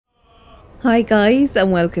Hi guys,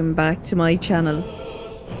 and welcome back to my channel.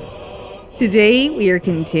 Today we are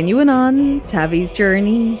continuing on Tavi's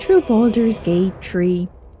journey through Baldur's Gate 3.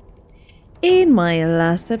 In my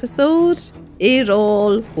last episode, it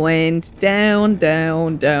all went down.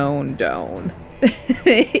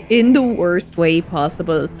 In the worst way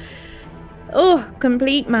possible. Oh,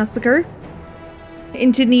 complete massacre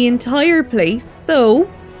into the entire place. So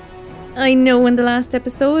I know in the last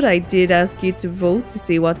episode I did ask you to vote to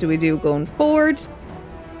see what do we do going forward.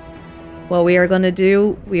 What we are going to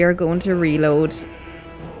do, we are going to reload.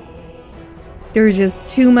 There's just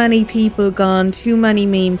too many people gone, too many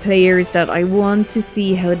main players that I want to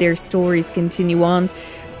see how their stories continue on.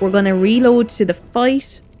 We're going to reload to the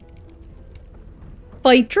fight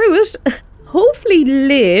through it, hopefully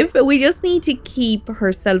live. We just need to keep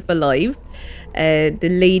herself alive. The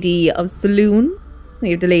Lady of Saloon. We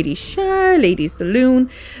have the Lady Shar, Lady Saloon.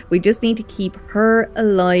 We just need to keep her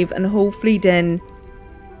alive and hopefully then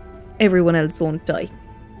everyone else won't die.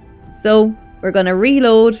 So we're going to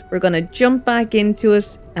reload, we're going to jump back into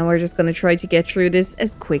it, and we're just going to try to get through this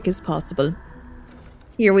as quick as possible.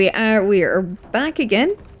 Here we are back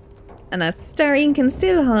again. And Astarion can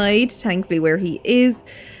still hide, thankfully, where he is.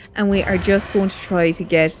 And we are just going to try to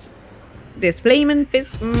get this Flaming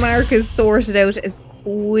Fist Marcus sorted out as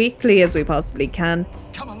quickly as we possibly can.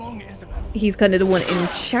 Come along, Isabel. He's kind of the one in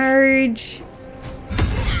charge.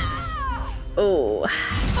 Oh,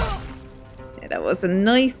 yeah, that wasn't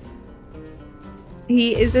nice.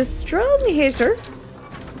 He is a strong hitter.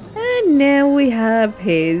 And now we have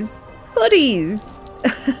his buddies.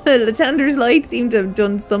 Latander's light seemed to have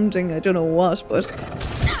done something, I don't know what, but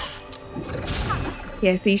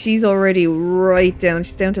yeah, see, she's already right down.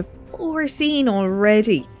 She's down to 14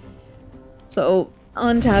 already. So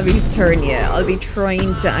on Tavi's turn, yeah, I'll be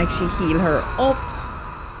trying to actually heal her up.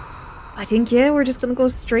 I think, yeah, we're just gonna go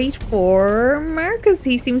straight for Marcus.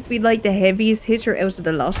 He seems to be like the heaviest hitter out of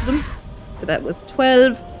the lot of them. So that was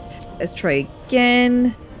 12. Let's try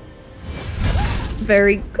again.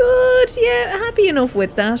 Very good. Yeah, happy enough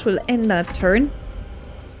with that. We'll end that turn.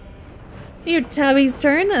 Here, Tavi's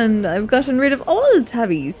turn, and I've gotten rid of all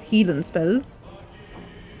Tavi's healing spells.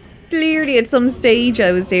 Clearly at some stage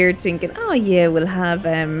I was there thinking, oh yeah, we'll have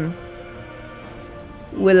oh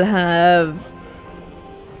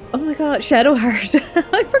my god, Shadowheart.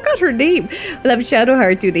 I forgot her name. We'll have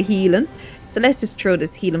Shadowheart do the healing. So let's just throw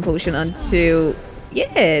this healing potion onto,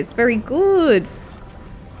 yes, very good.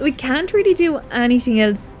 We can't really do anything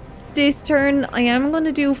else this turn. I am going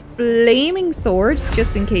to do Flaming Sword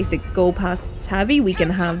just in case it go past Tavi. We can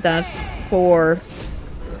have that for...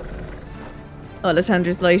 Oh,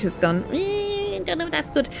 Latander's light is gone. Don't know if that's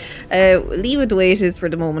good. Leave it the way it is for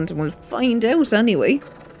the moment and we'll find out anyway.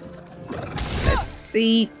 Let's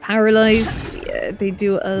see. Paralyzed. Yeah, they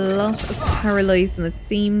do a lot of paralyzing, it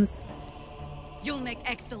seems. You'll make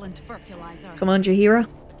excellent fertilizer. Come on, Jaheira.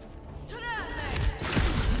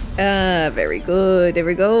 Ah, very good. There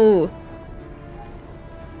we go.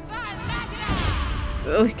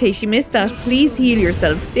 Okay, she missed that. Please heal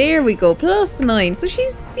yourself. There we go. +9. So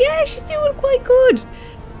she's doing quite good.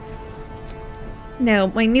 Now,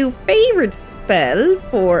 my new favorite spell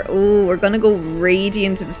for... Oh, we're going to go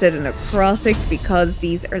Radiant instead of Necrotic because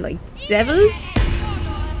these are like devils.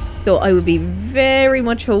 So I would be very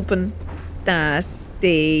much hoping that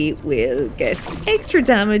they will get extra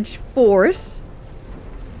damage for it.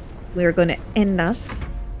 We're going to end that.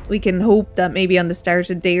 We can hope that maybe on the start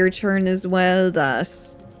of their turn as well that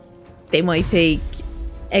they might take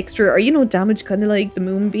extra, or you know, damage kind of like the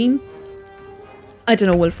Moonbeam. I don't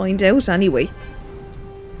know, we'll find out anyway.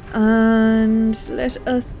 And let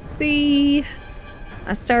us see.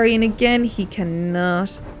 Astarion again, he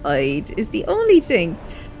cannot hide is the only thing.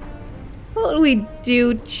 What will we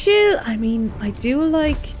do? Chill. I mean, I do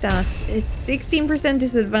like that. It's 16%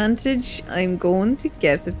 disadvantage. I'm going to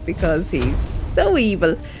guess it's because he's so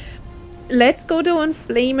evil. Let's go down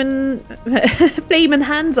flaming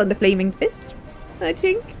hands on the Flaming Fist, I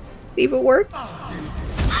think. See if it works.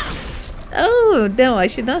 Oh, no, I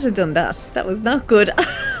should not have done that. That was not good.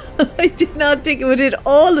 I did not think it would hit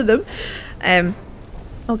all of them.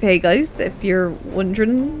 Okay, guys, if you're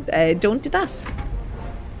wondering, don't do that.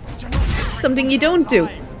 Something you don't do.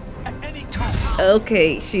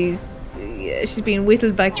 Okay, she's being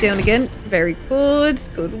whittled back down again. Very good.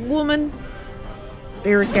 Good woman.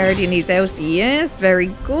 Spirit Guardian, he's out. Yes, very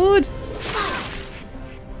good.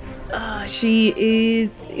 She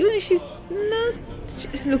is... Even if she's not...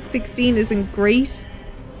 Look, 16 isn't great.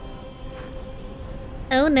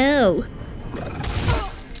 Oh no.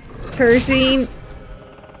 13.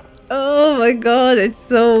 Oh my god, it's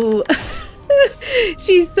so...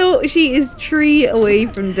 She is 3 away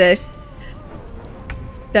from death.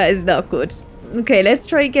 That is not good. Okay, let's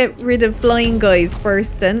try get rid of flying guys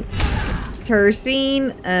first then.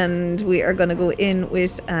 13, and we are gonna go in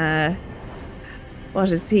with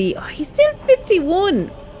what is he? Oh, he's still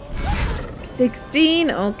 51.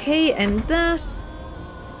 16, okay, and that.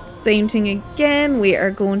 Same thing again. We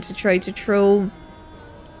are going to try to throw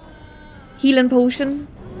healing potion.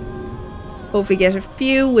 Hopefully get a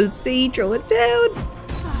few. We'll see. Throw it down.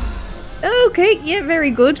 Okay, yeah,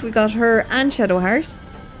 very good. We got her and Shadowheart,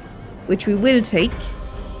 which we will take.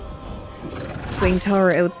 Swing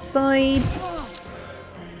tower outside.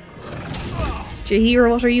 Jahira,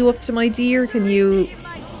 what are you up to, my dear? Can you...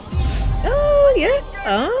 Oh, yeah.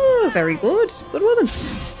 Oh, very good. Good woman.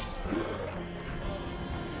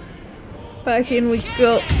 Back in we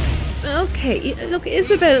go. Okay, look,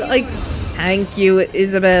 Isabel, thank you,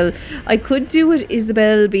 Isabel. I could do with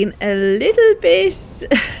Isabel being a little bit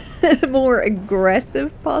more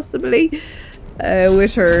aggressive, possibly,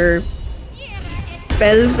 with her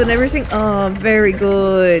spells and everything. Oh, very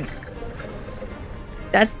good.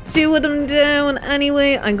 That's 2 of them down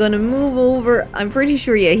anyway. I'm gonna move over. I'm pretty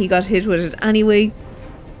sure, yeah, he got hit with it anyway.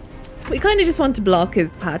 We kind of just want to block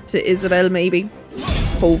his path to Isabel, maybe.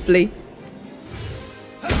 Hopefully.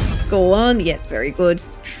 Go on. Yes, very good.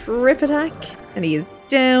 Trip attack. And he is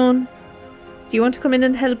down. Do you want to come in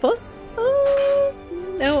and help us? Oh,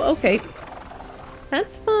 no. Okay.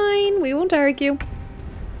 That's fine. We won't argue.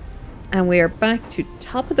 And we are back to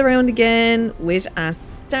top of the round again with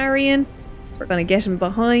Astarion. We're going to get him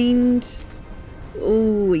behind.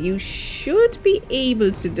 Oh, you should be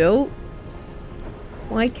able to, though.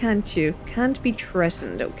 Why can't you? Can't be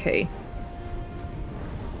threatened. Okay.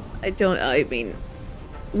 I mean...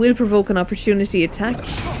 Will provoke an opportunity attack.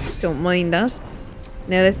 Don't mind that.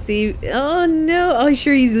 Now let's see. Oh no. Oh,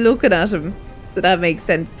 sure, he's looking at him. So that makes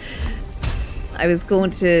sense. I was going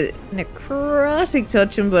to necrotic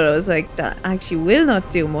touch him, but I was like, that actually will not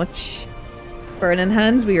do much. Burning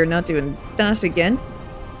hands, we are not doing that again.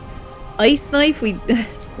 Ice knife, we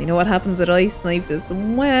know what happens with ice knife as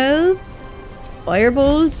well.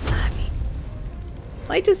 Firebolt. I mean,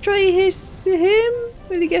 might just try hit him.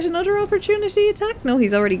 Will he get another opportunity attack? No,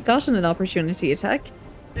 he's already gotten an opportunity attack.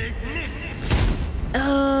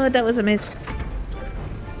 Oh, that was a miss.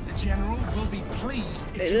 The general will be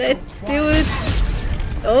pleased. Let's do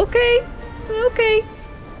it. Okay. Okay.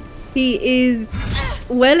 He is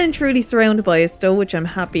well and truly surrounded by us though, which I'm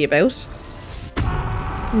happy about.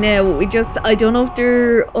 Now, I don't know if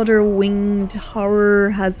their other winged horror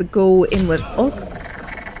has a go in with us.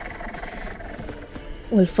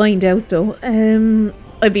 We'll find out though.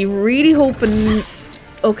 I'd be really hoping...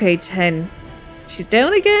 Okay, 10. She's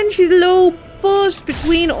down again. She's low. But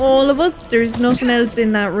between all of us, there's nothing else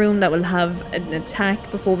in that room that will have an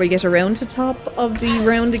attack before we get around to top of the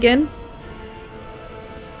round again.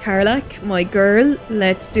 Karlach, my girl,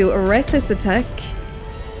 let's do a reckless attack.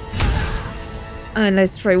 And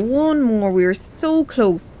let's try one more. We are so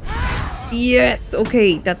close. Yes.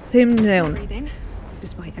 Okay, that's him down.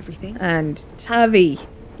 Despite everything. And Tavi.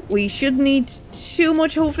 We should need too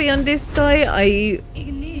much hopefully on this guy.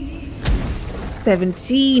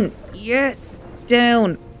 17. Yes.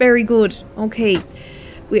 Down. Very good. Okay.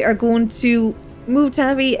 We are going to move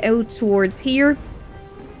Tavi out towards here.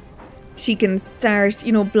 She can start,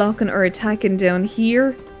 you know, blocking or attacking down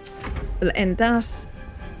here. We'll end that.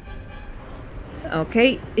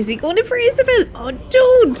 Okay. Is he going in for Isabel? Oh,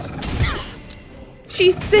 dude.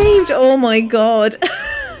 She saved. Oh my god.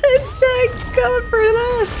 Thank God for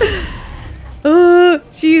that. Oh,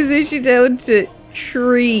 is she down to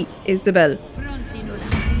 3, Isabel.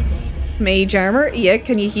 Mage armor. Yeah,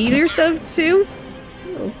 can you heal yourself too?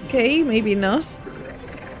 Okay, maybe not.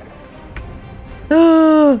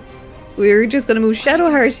 Oh, we're just gonna move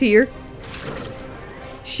Shadowheart here.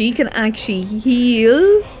 She can actually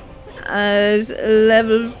heal at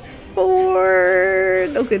level 4.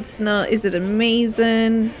 Look, it's not. Is it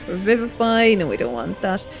amazing? Revivify? No, we don't want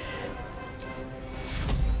that.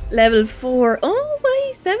 Level 4. Oh,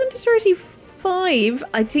 wait. 7 to 35.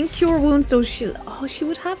 I think cure wounds, so she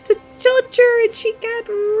would have to touch her and she can't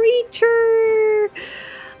reach her.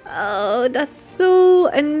 Oh, that's so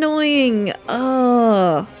annoying.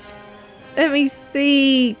 Oh. Let me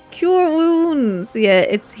see. Cure wounds. Yeah,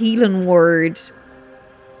 it's healing word.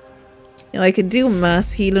 You know, I could do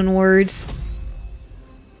mass healing word.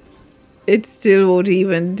 It still won't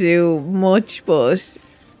even do much, but...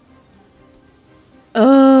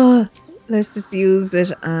 Oh, let's just use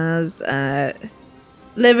it as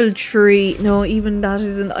level 3. No, even that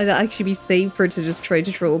isn't... I'd actually be safer to just try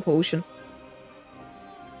to throw a potion.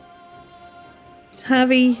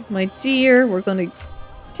 Tavi, my dear, we're going to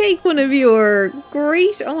take one of your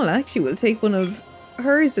great... Oh, well, actually, we'll take one of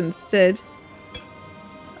hers instead.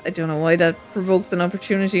 I don't know why that provokes an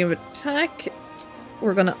opportunity of attack.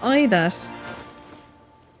 We're going to eye that.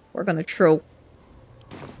 We're going to throw.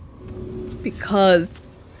 Because...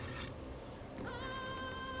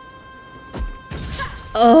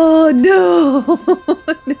 Oh, no!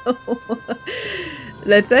 No!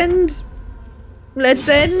 Let's end. Let's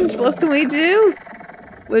end. What can we do?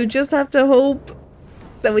 We'll just have to hope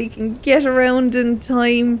that we can get around in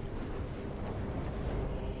time.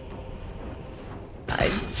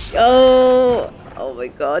 Oh my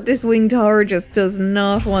god, this wing tower just does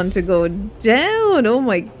not want to go down. Oh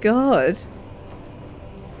my god.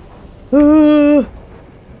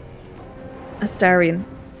 Astarion,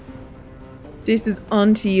 this is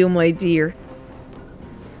onto you, my dear.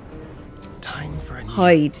 Time for a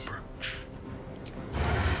hide.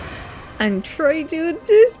 And try doing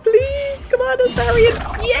this, please. Come on,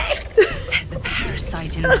 Astarion. Yes! There's a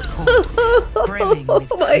parasite in that corpse, brimming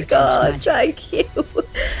with oh my god, magic. thank you.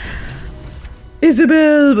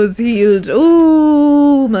 Isabel was healed.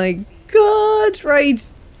 Oh my god,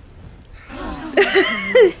 right.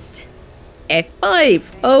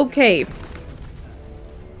 F5. Okay.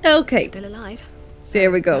 Okay. Still alive.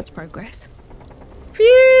 There we go. That's progress.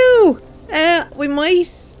 Phew.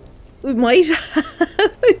 We might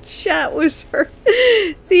have a chat with her.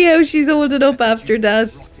 See how she's holding up after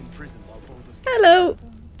that. Hello.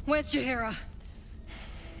 Where's Jaheira?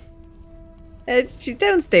 She's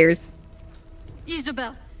downstairs.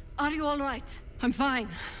 Isabel, are you all right? I'm fine.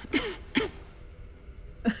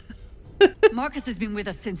 Marcus has been with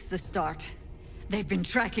us since the start. They've been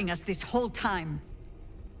tracking us this whole time.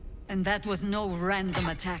 And that was no random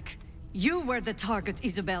attack. You were the target,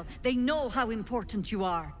 Isabel. They know how important you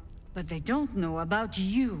are. But they don't know about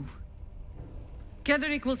you.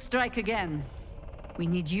 Ketheric will strike again. We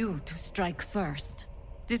need you to strike first.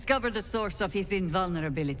 Discover the source of his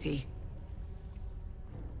invulnerability.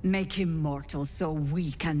 Make him mortal so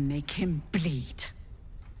we can make him bleed.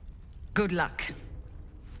 Good luck.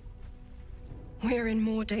 We're in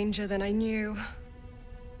more danger than I knew.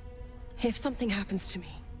 If something happens to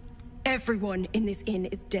me, everyone in this inn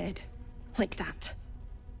is dead. Like that.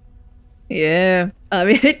 Yeah. I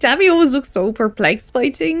mean, Tavi always looks so perplexed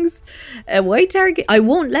by things. Why target? I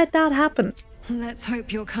won't let that happen. Let's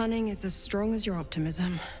hope your cunning is as strong as your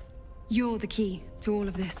optimism. You're the key to all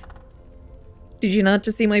of this. Did you not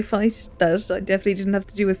just see my fight? That I definitely didn't have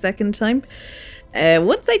to do a second time.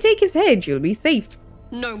 Once I take his head, you'll be safe.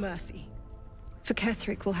 No mercy. For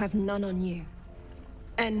Ketheric will have none on you.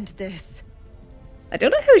 End this. I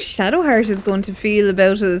don't know how Shadowheart is going to feel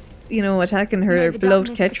about us, you know, attacking her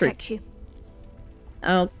beloved Ketheric.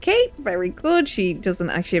 Okay, very good. She doesn't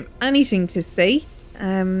actually have anything to say.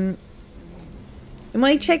 We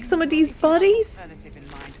might check some of these bodies.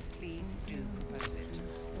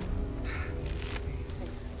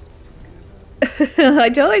 I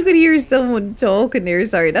thought I could hear someone talking there.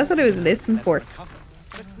 Sorry, that's what I was listening for.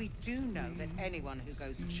 But we do know that anyone who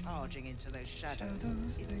goes charging into those shadows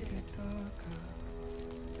is dead.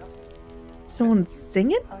 Someone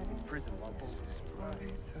singing?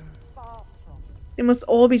 They must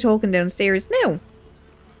all be talking downstairs now.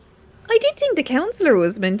 I did think the councillor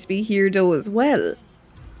was meant to be here though as well.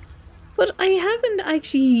 But I haven't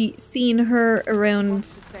actually seen her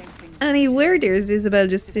around anywhere. There's Isabel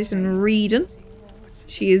just sitting reading.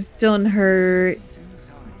 She has done her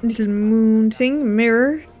little moon thing.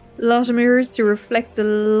 Mirror. A lot of mirrors to reflect the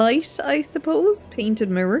light, I suppose. Painted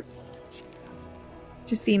mirror.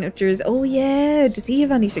 Just seeing if there's... Oh yeah, does he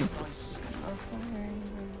have anything?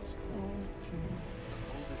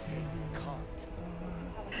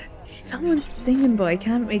 Someone's singing, but I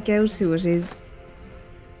can't make out who it is.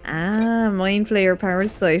 Ah, Mind Flayer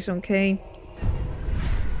Parasite, okay.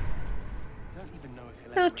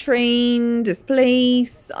 Not train,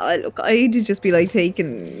 displace. Look, I'd just be like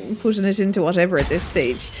putting it into whatever at this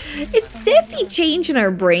stage. It's definitely changing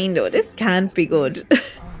our brain though. This can't be good.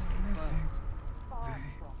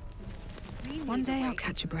 One day I'll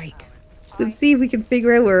catch a break. Let's see if we can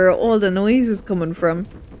figure out where all the noise is coming from.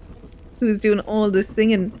 Who's doing all this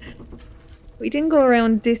singing? We didn't go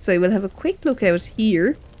around this way. We'll have a quick look out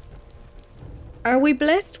here. Are we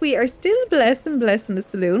blessed? We are still blessed and blessing the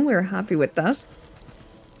saloon. We're happy with that.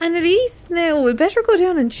 And at least now we'll better go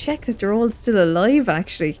down and check that they're all still alive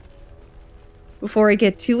actually. Before I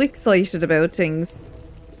get too excited about things.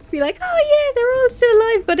 Be like, oh yeah, they're all still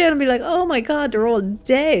alive. Go down and be like, oh my god, they're all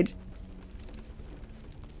dead.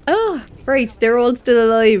 Oh, right, they're all still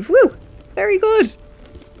alive. Woo! Very good.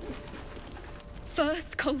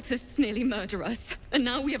 First, cultists nearly murder us, and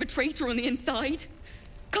now we have a traitor on the inside.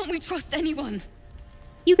 Can't we trust anyone?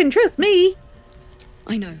 You can trust me.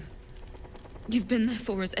 I know. You've been there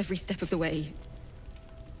for us every step of the way.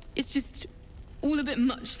 It's just all a bit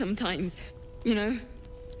much sometimes, you know?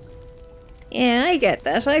 Yeah, I get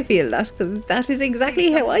that. I feel that, because that is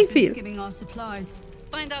exactly how I feel. Skimming our supplies.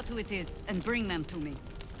 Find out who it is and bring them to me.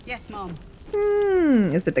 Yes, Mom.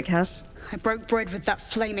 Is it the cat? I broke bread with that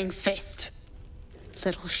flaming fist.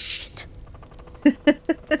 Little shit.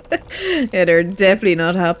 Yeah, they're definitely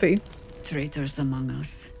not happy. Traitors among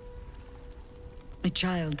us. A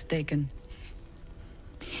child taken.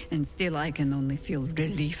 And still I can only feel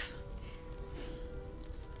relief.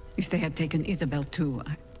 If they had taken Isabel too,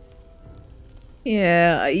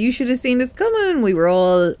 Yeah, you should have seen this coming. We were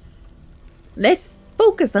all... Let's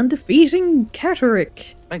focus on defeating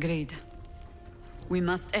Catterick. Agreed. We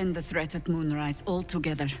must end the threat at Moonrise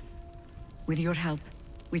altogether. With your help,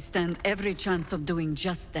 we stand every chance of doing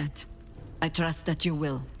just that. I trust that you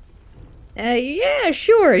will. Yeah,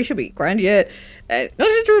 sure. It should be grand, yeah.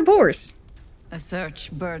 Nothing to report. A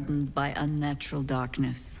search burdened by unnatural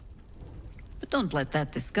darkness. But don't let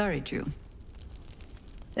that discourage you.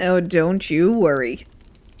 Oh, don't you worry.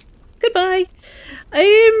 Goodbye.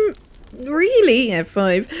 Really,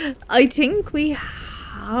 F5. I think we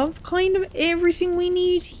have kind of everything we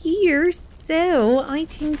need here, so I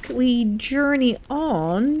think we journey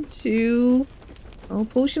on to... Oh,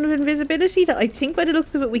 potion of invisibility that I think by the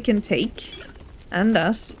looks of it we can take. And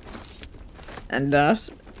that. And that.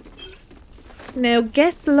 Now,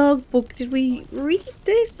 guest logbook. Did we read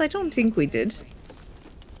this? I don't think we did.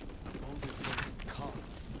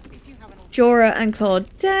 Jorah and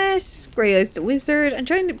Claudette, Grey Eyes the Wizard, and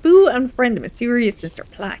trying to boo and friend a mysterious Mr.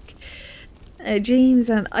 Black. James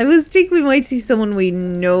and... I was thinking we might see someone we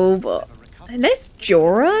know, but... Unless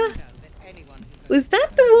Jorah? Was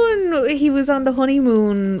that the one he was on the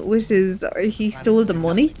honeymoon with his... Or he stole the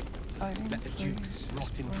money?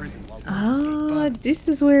 Ah, this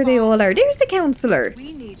is where they all are. There's the councillor.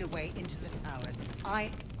 We need a way into the towers.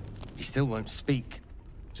 He still won't speak.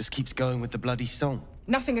 Just keeps going with the bloody song.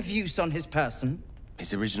 Nothing of use on his person.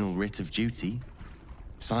 His original writ of duty,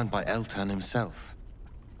 signed by Eltan himself.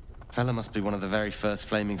 Fella must be one of the very first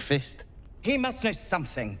Flaming Fist. He must know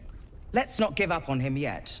something. Let's not give up on him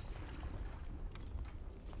yet.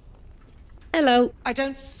 Hello. I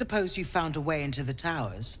don't suppose you found a way into the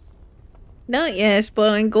towers? Not yet, but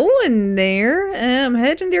I'm going there. I'm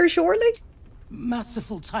heading there shortly.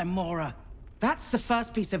 Merciful Timora. That's the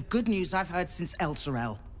first piece of good news I've heard since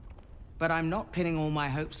Elturel. But I'm not pinning all my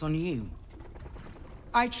hopes on you.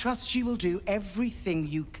 I trust you will do everything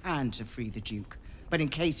you can to free the Duke. But in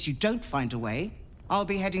case you don't find a way, I'll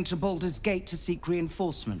be heading to Baldur's Gate to seek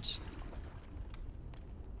reinforcements.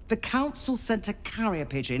 The Council sent a carrier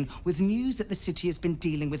pigeon with news that the city has been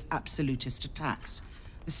dealing with absolutist attacks.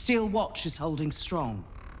 The Steel Watch is holding strong.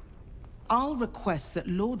 I'll request that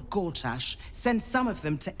Lord Gortash send some of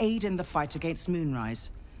them to aid in the fight against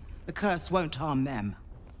Moonrise. The curse won't harm them.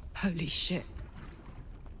 Holy shit.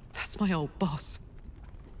 That's my old boss.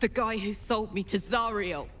 The guy who sold me to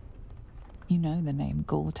Zariel. You know the name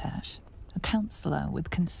Gortash, a councillor with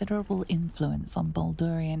considerable influence on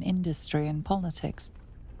Baldurian industry and politics.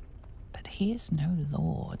 But he is no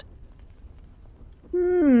lord.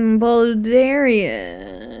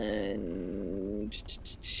 Baldurian.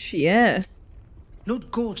 Yeah.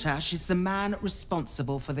 Lord Gortash is the man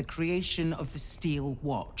responsible for the creation of the Steel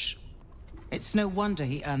Watch. It's no wonder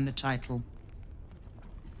he earned the title.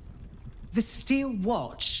 The Steel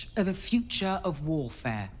Watch are the future of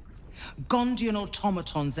warfare. Gondian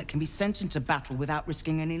automatons that can be sent into battle without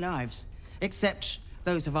risking any lives, except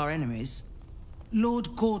those of our enemies. Lord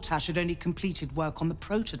Gortash had only completed work on the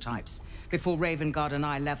prototypes before Ravengard and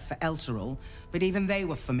I left for Elturel, but even they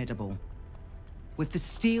were formidable. With the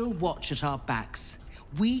Steel Watch at our backs,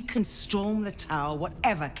 we can storm the tower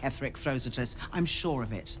whatever Ketherick throws at us, I'm sure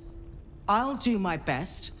of it. I'll do my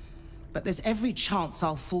best, but there's every chance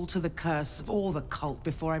I'll fall to the curse of all the cult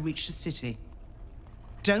before I reach the city.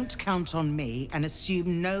 Don't count on me and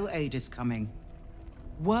assume no aid is coming.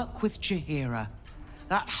 Work with Jaheira.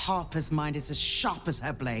 That Harper's mind is as sharp as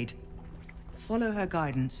her blade. Follow her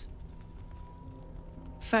guidance.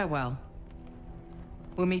 Farewell.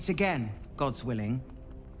 We'll meet again, God's willing.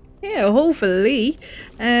 Yeah, hopefully.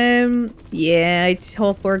 Yeah, I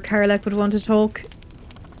hope where Karlach would want to talk.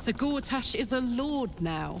 So Gortash is a lord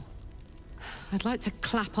now. I'd like to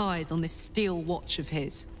clap eyes on this Steel Watch of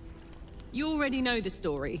his. You already know the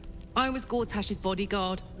story. I was Gortash's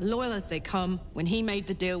bodyguard, loyal as they come, when he made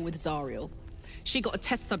the deal with Zariel. She got a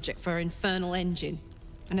test subject for her infernal engine.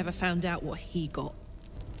 I never found out what he got.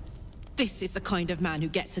 This is the kind of man who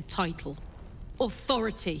gets a title.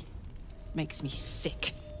 Authority. Makes me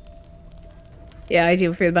sick. Yeah, I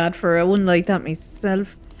do feel bad for one like that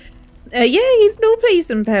myself. Yeah, he's no place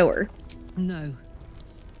in power. No.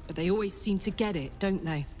 But they always seem to get it, don't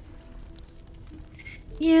they?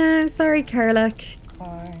 Yeah, sorry, Karlach.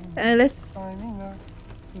 Let's...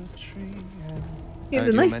 He has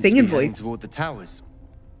a nice singing voice. Toward the towers.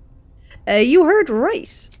 You heard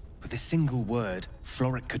right. With a single word,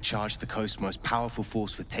 Floric could charge the coast's most powerful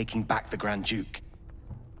force with taking back the Grand Duke.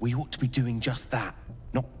 We ought to be doing just that,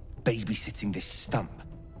 not babysitting this stump.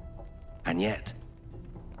 And yet,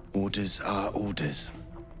 orders are orders.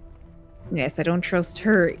 Yes, I don't trust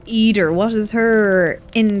her either. What is her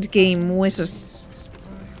end game with it?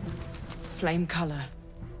 Flame colour.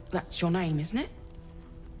 That's your name, isn't it?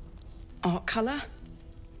 Art colour?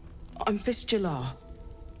 I'm Fistula.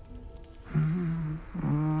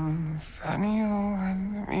 Nathaniel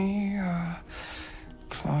and me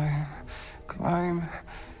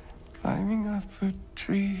climbing up a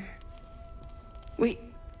tree. We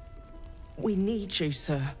need you,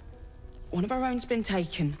 sir. One of our own's been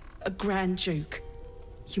taken, a Grand Duke.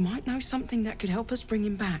 You might know something that could help us bring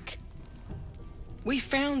him back. We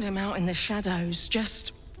found him out in the shadows,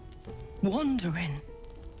 just wandering.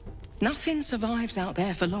 Nothing survives out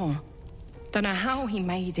there for long. Don't know how he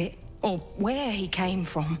made it, or where he came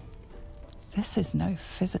from. This is no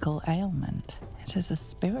physical ailment. It is a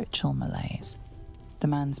spiritual malaise. The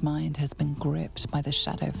man's mind has been gripped by the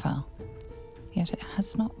Shadowfell, yet it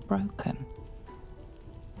has not broken.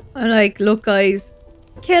 I'm like, look guys,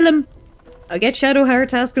 kill him. I'll get Shadowheart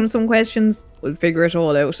to ask him some questions. We'll figure it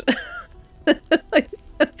all out.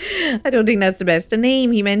 I don't think that's the best. The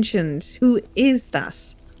name he mentioned, who is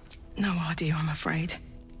that? No idea, I'm afraid.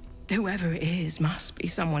 Whoever it is must be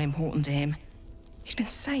someone important to him. He's been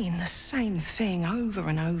saying the same thing over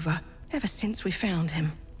and over, ever since we found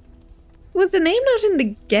him. Was the name not in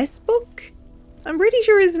the guest book? I'm pretty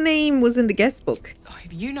sure his name was in the guest book.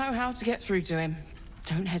 If you know how to get through to him,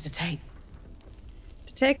 don't hesitate.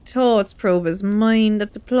 Detect thoughts, probe his mind.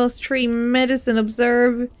 That's a +3 medicine.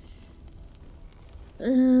 Observe.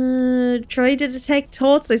 Try to detect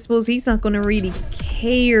thoughts. I suppose he's not going to really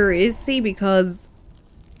care, is he? Because,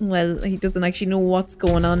 well, he doesn't actually know what's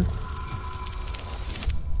going on.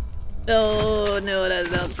 Oh, no, that's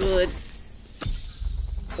not good.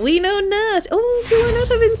 We know not. Oh, do I not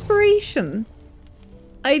have inspiration?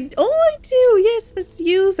 I do. Yes, let's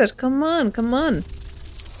use it. Come on, come on.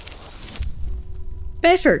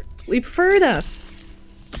 Better. We prefer that.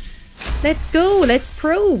 Let's go. Let's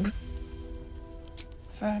probe.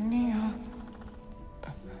 Nathaniel.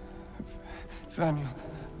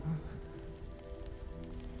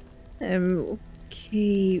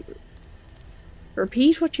 Okay.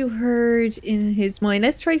 Repeat what you heard in his mind.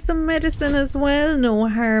 Let's try some medicine as well. No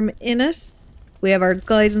harm in it. We have our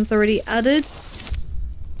guidance already added.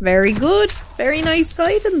 Very good. Very nice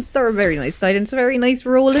guidance. Or very nice guidance. Very nice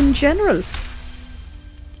roll in general.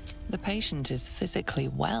 The patient is physically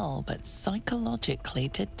well, but psychologically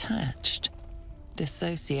detached.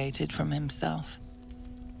 Dissociated from himself.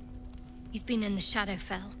 He's been in the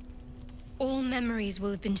Shadowfell. All memories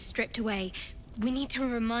will have been stripped away. We need to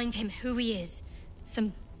remind him who he is.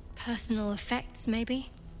 Some personal effects,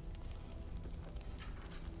 maybe?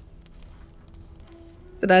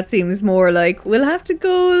 So that seems more like we'll have to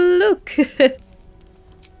go look.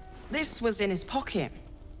 This was in his pocket.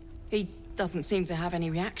 He doesn't seem to have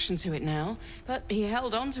any reaction to it now, but he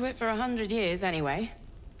held on to it for 100 years anyway.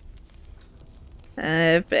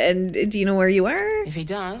 And do you know where you are? If he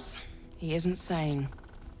does, he isn't sane.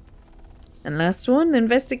 And last one,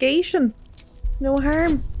 investigation. No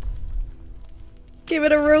harm. Give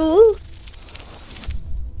it a roll.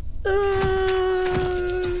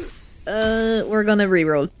 We're gonna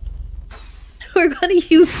re-roll. We're gonna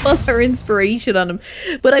use all our inspiration on him.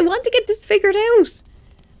 But I want to get this figured out.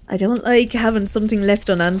 I don't like having something left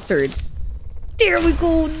unanswered. There we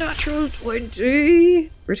go, natural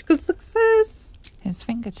 20. Critical success. His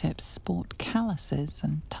fingertips sport calluses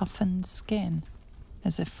and toughened skin,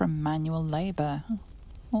 as if from manual labour,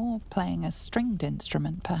 or playing a stringed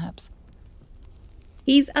instrument, perhaps.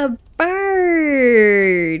 He's a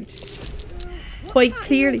bird. Quite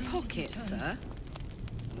clearly. Pocket, sir.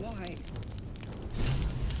 Why?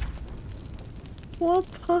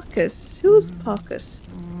 What pocket? Whose pocket?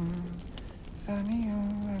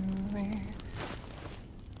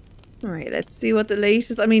 Alright, let's see what the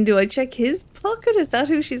latest... I mean, do I check his pocket? Is that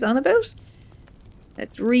who she's on about?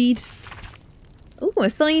 Let's read. Oh,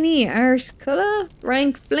 assignee, Arcula,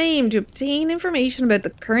 rank Flame, to obtain information about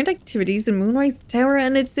the current activities in Moonrise Tower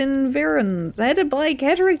and its environs, headed by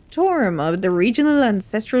Kedrick Torm of the regional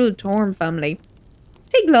ancestral Torm family.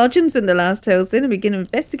 Take lodgings in the last house in and begin an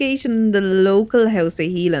investigation in the local House of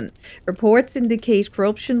Healing. Reports indicate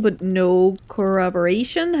corruption, but no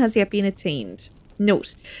corroboration has yet been attained.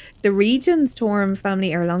 Note, the region's Torm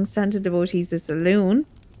family are long-standing devotees of Saloon,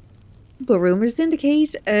 but rumours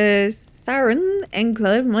indicate Saren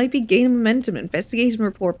Enclave might be gaining momentum. Investigation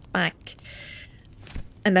report back.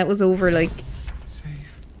 And that was over like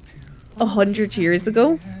 100 years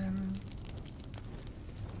ago.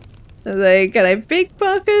 Like, can I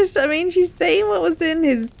pickpocket? I mean, she's saying what was in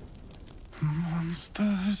his...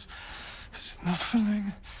 Monsters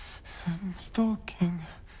snuffling and stalking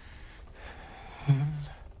in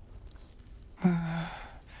the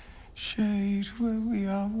shade where we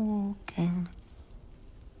are walking.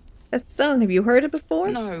 That song, have you heard it before?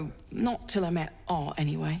 No, not till I met Art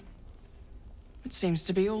anyway. It seems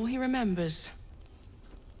to be all he remembers.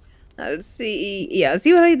 Let's see. Yeah,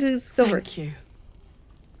 see what I discovered. Thank you.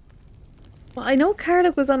 Well, I know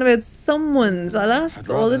Karlach was on about someone's. I'll ask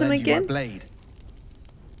all of them again. Blade.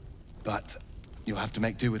 But you'll have to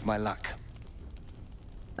make do with my luck.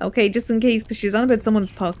 Okay, just in case, because she's on about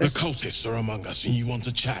someone's pocket. The cultists are among us and you want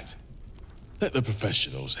to chat. Let the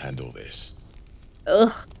professionals handle this.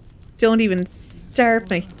 Ugh. Don't even start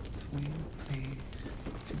me.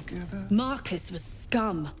 Marcus was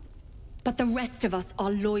scum. But the rest of us are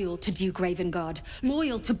loyal to Duke Ravengard.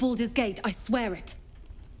 Loyal to Baldur's Gate, I swear it.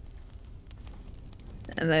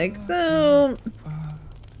 And like so.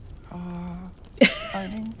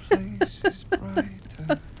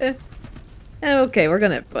 Okay, we're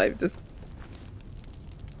gonna vibe this.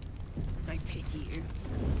 I pity you.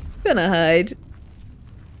 Gonna hide.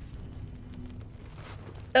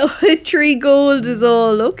 Oh, 3 gold is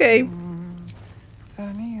all. Okay.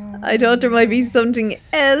 I thought there might be something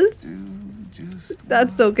else.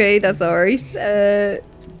 That's okay. That's alright.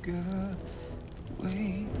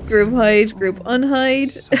 Group hide, group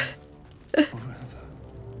unhide.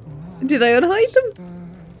 Did I unhide them?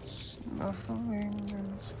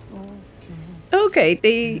 Okay,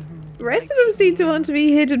 the rest of them seem to want to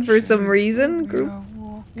be hidden for some reason. Group.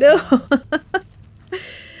 No.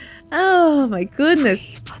 Oh my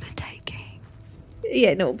goodness.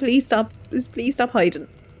 Yeah, no, please stop. Please stop hiding.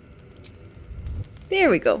 There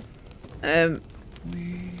we go. The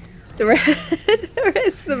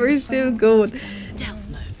rest of them are still going. Stealth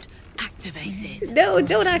mode activated. No,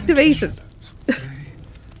 don't activate it.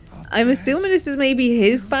 I'm assuming this is maybe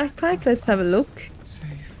his backpack. Let's have a look.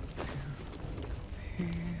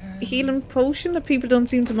 Healing potion that people don't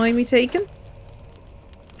seem to mind me taking.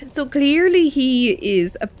 So clearly he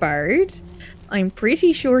is a bard. I'm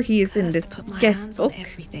pretty sure he is in this guest book.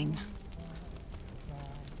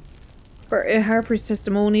 For Harper's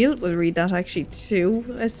testimonial, we'll read that actually too.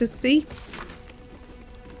 Let's just see.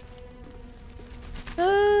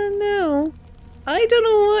 Oh no. I don't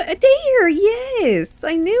know what. A deer! Yes!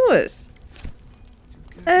 I knew it.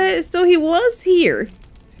 So he was here.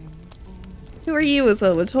 Who are you as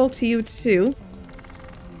well? We'll talk to you too.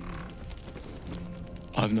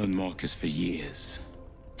 I've known Marcus for years.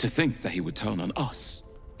 To think that he would turn on us,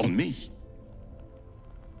 on me.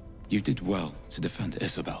 You did well to defend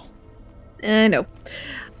Isabel. No.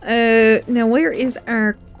 Now where is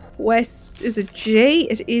our quest? Is it J?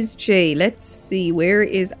 It is J. Let's see. Where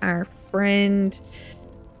is our friend?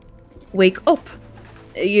 Wake up.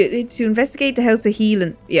 To investigate the House of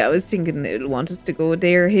Healing. Yeah, I was thinking it'll want us to go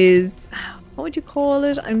there. His... What would you call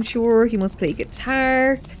it? I'm sure he must play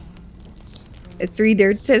guitar. Let's read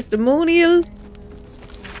their testimonial.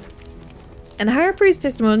 And Harper's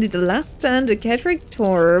testimony, the last stand of Kedrick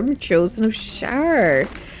Torm, chosen of Shar.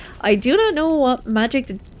 I do not know what magic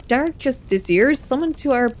the Dark Justiciar summoned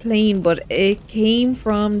to our plane, but it came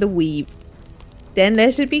from the weave. Then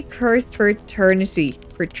let it be cursed for eternity.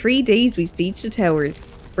 For 3 days we sieged the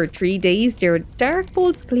towers. For 3 days their dark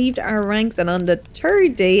bolts cleaved our ranks, and on the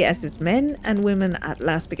 3rd day, as his men and women at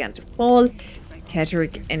last began to fall,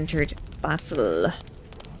 Kedrick entered battle.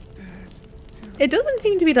 It doesn't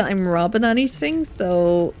seem to be that I'm robbing anything,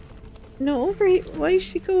 so... No, over here. Why is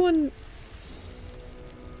she going...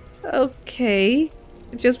 Okay.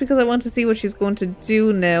 Just because I want to see what she's going to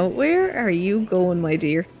do now. Where are you going, my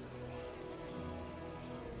dear?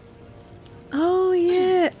 Oh,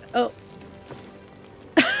 yeah. Oh.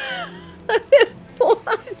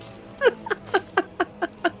 What?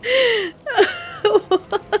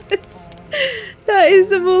 What? That is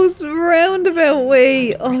the most roundabout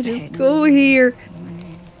way. Oh, just go here.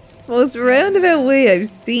 Most roundabout way I've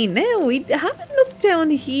seen. Now, we haven't looked down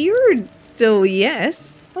here, though,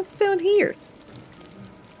 yet. What's down here?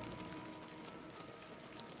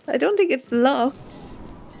 I don't think it's locked.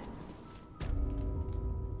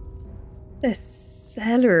 A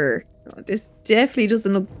cellar. Oh, this definitely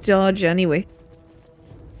doesn't look dodgy anyway.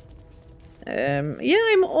 Yeah,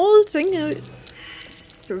 I'm alting.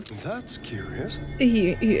 That's curious.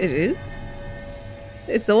 It is.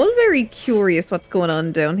 It's all very curious what's going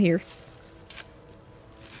on down here.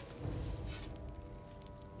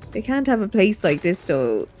 They can't have a place like this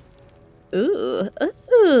though. Ooh.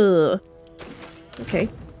 Okay.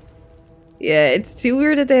 Yeah, it's too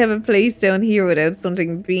weird that they have a place down here without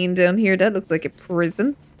something being down here. That looks like a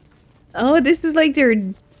prison. Oh, this is like their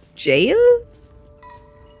jail?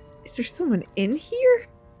 Is there someone in here?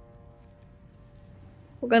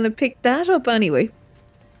 We're gonna pick that up anyway.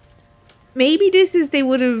 Maybe this is, they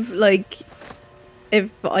would have, like,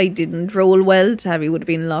 if I didn't roll well, Tavi would have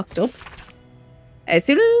been locked up.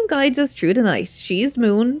 Saloon guides us through the night. She is the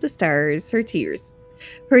moon, the stars, her tears.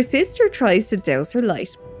 Her sister tries to douse her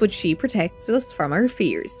light, but she protects us from our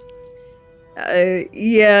fears.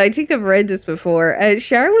 Yeah, I think I've read this before.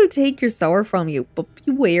 Shar will take your sorrow from you, but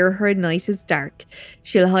beware, her night is dark.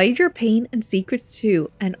 She'll hide your pain and secrets too,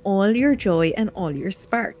 and all your joy and all your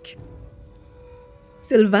spark.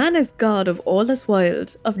 Sylvan is god of all that's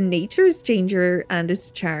wild, of nature's danger and its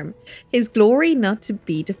charm. His glory not to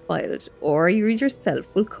be defiled, or you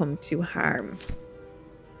yourself will come to harm.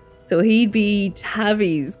 So he'd be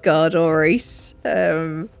Tavi's god, alright.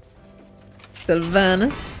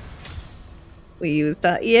 Sylvanus. We use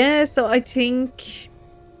that. Yeah, so I think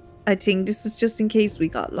this is just in case we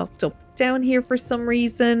got locked up down here for some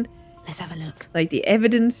reason. Let's have a look. Like the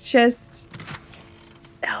evidence chest.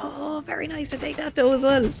 Oh, very nice to take that though as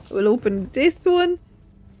well. We'll open this one.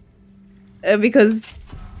 Because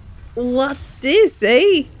what's this,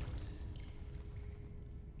 eh?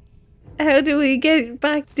 How do we get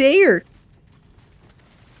back there?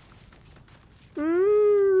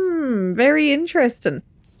 Very interesting.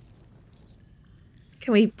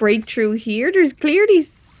 Can we break through here? There's clearly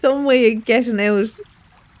some way of getting out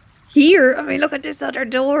here. I mean, look at this other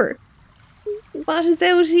door. What is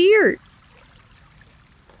out here?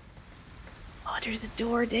 Oh, there's a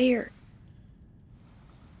door there.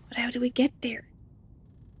 But how do we get there?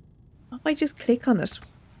 What if I just click on it?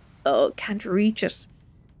 Oh, can't reach it.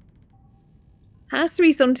 Has to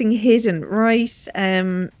be something hidden, right?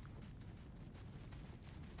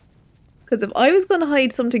 Because if I was going to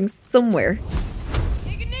hide something somewhere...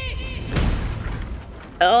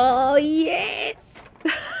 Oh, yes!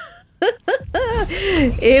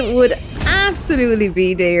 It would absolutely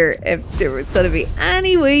be there if there was going to be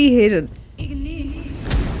any way hidden.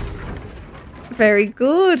 Very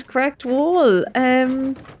good. Cracked wall.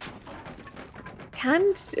 I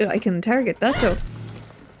can target that though.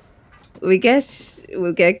 We'll get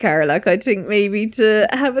Karlach, I think, maybe to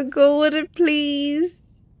have a go at it,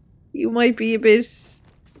 please. You might be a bit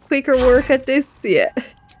quicker work at this, yeah.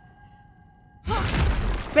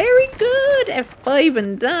 Very good! F5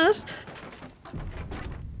 and that.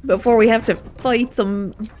 Before we have to fight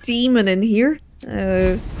some demon in here.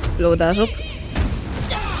 Blow that up.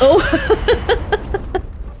 Oh!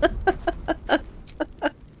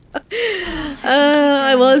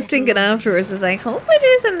 I was thinking afterwards, I was like, hope it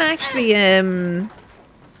isn't actually,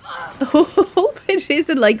 hope it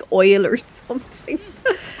isn't like oil or something.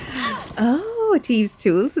 Oh, thieves'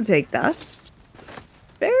 tools to take that.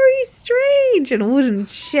 Very strange. And a wooden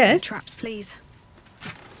chest. Traps, please.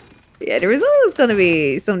 Yeah, there was always going to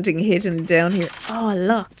be something hidden down here. Oh,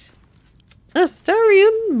 locked.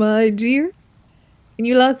 Astarion, my dear. Can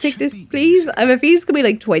you lockpick this, please? I have a feeling it's going to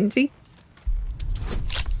be like 20.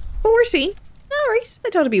 14. Alright, I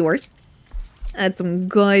thought it'd be worse. Add some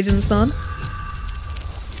guidance on.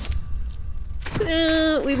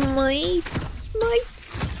 We might.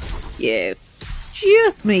 Yes.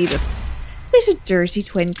 Just made it. With a dirty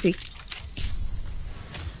 20.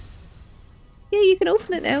 Yeah, you can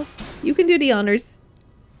open it now. You can do the honors.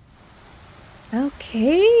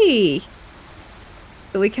 Okay.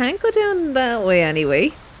 So we can't go down that way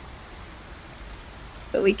anyway.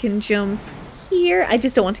 But we can jump here. I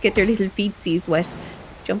just don't want to get their little feetsies wet.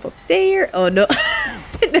 Jump up there. Oh no.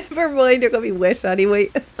 Never mind, they're going to be wet anyway.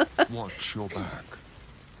 Watch your back.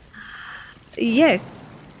 Yes.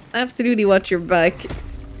 Absolutely watch your back.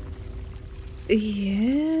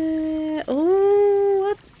 Yeah. Oh,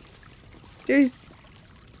 what's... There's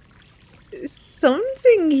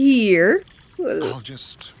something here. Well, I'll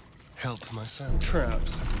just help myself.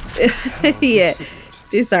 Traps. Yeah.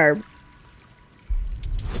 Disarm.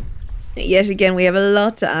 Yet again, we have a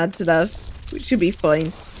lot to add to that. We should be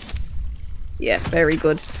fine. Yeah, very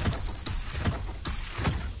good.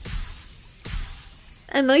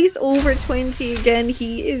 A nice over 20 again.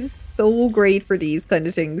 He is so great for these kind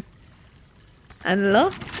of things. And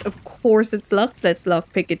locked. Of course it's locked. Let's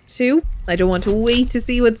lockpick it too. I don't want to wait to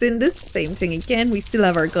see what's in this. Same thing again. We still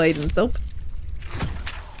have our guidance up.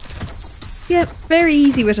 Yeah, very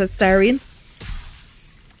easy with Astarion.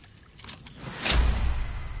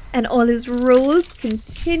 And all his rolls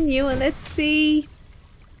continue. And let's see.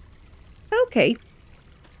 Okay.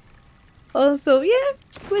 Also, yeah,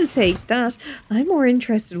 we'll take that. I'm more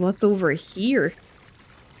interested in what's over here.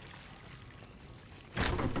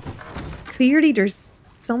 Clearly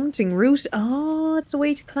there's something root. Oh, it's a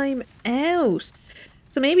way to climb out.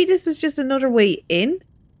 So maybe this is just another way in?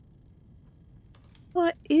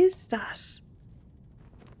 What is that?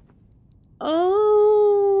 Oh.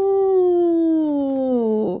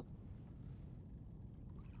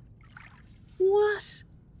 What?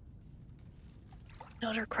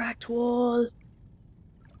 Another cracked wall.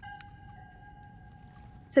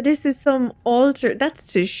 So this is some altar. That's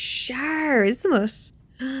to Shar, isn't it?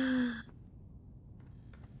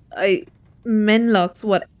 Menlocks,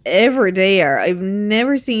 whatever they are. I've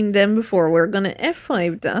never seen them before. We're gonna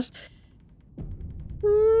F5 that.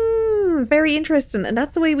 Very interesting. And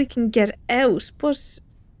that's the way we can get out. But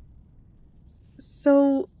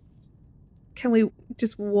so can we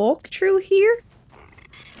just walk through here?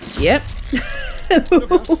 Yep.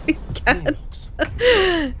 We can.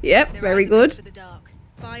 Yep, very good.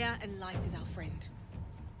 Fire and light is our friend.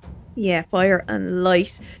 Yeah, fire and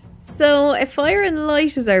light. So if fire and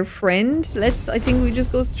light is our friend, I think we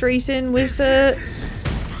just go straight in with a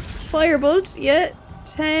firebolt. Yeah,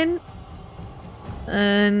 10.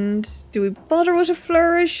 And do we bother with a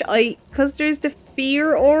flourish? Because there's the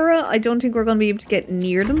fear aura, I don't think we're going to be able to get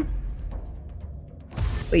near them.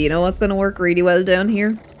 But you know what's going to work really well down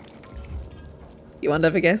here? You want to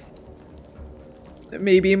have a guess?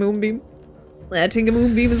 Maybe a moonbeam. I think a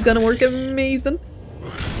moonbeam is going to work amazing.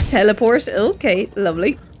 Teleport. Okay,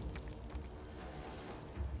 lovely.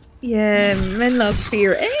 Yeah, Menlock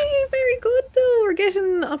Fear. Hey, very good though. We're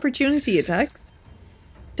getting opportunity attacks.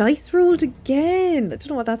 Dice rolled again. I don't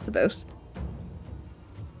know what that's about.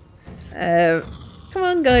 Come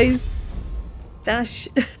on, guys. Dash.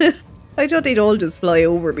 I thought they'd all just fly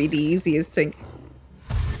over, be the easiest thing.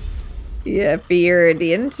 Yeah, fear.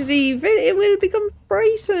 The entity, it will become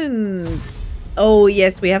frightened. Oh,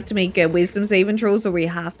 yes, we have to make a wisdom saving throw, so we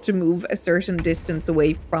have to move a certain distance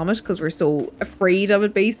away from it because we're so afraid of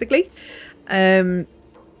it, basically.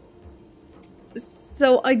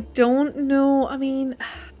 So I don't know. I mean,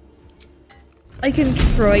 I can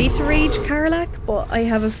try to rage Karlach, but I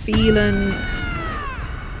have a feeling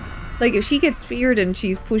like if she gets feared and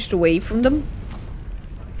she's pushed away from them.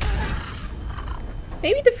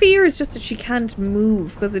 Maybe the fear is just that she can't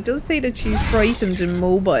move, because it does say that she's frightened and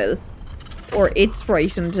mobile. Or it's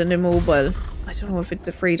frightened and immobile. I don't know if it's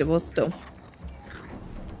afraid of us though.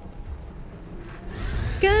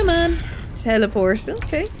 Come on. Teleport.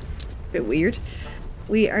 Okay. Bit weird.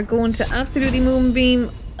 We are going to absolutely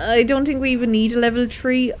moonbeam. I don't think we even need a level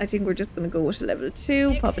 3. I think we're just going to go with a level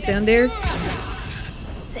 2. Pop it down there.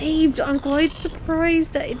 Saved. I'm quite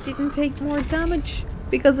surprised that it didn't take more damage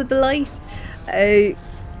because of the light.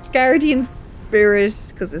 Guardian Spirit,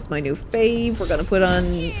 because it's my new fave. We're going to put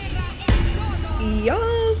on...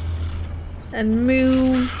 Yes! And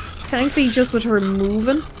move. Thankfully, just with her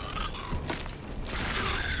moving.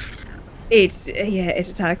 It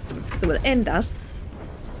attacks them. So we'll end that.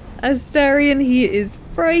 Astarion, he is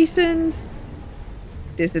frightened.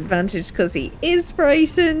 Disadvantaged because he is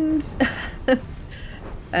frightened.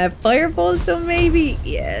 Firebolt though, maybe?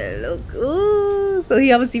 Yeah, look. Ooh, so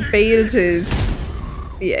he obviously failed his...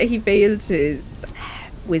 Yeah, he failed his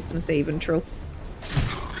wisdom saving throw.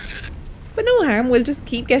 But no harm, we'll just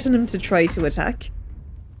keep getting him to try to attack.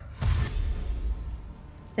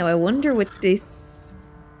 Now I wonder with this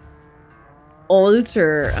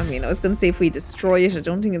altar, I mean, I was going to say if we destroy it, I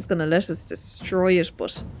don't think it's going to let us destroy it,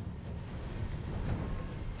 but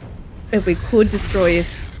if we could destroy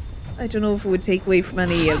it, I don't know if it would take away from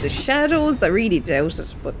any of the shadows. I really doubt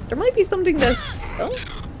it, but there might be something that... Oh,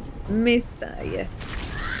 missed that, yeah.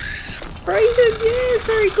 Frightened, yes,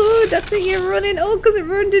 very good. That's it, you're running. Oh, because it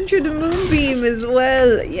runned in through the moonbeam as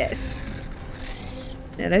well. Yes.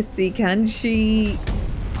 Now let's see, can she...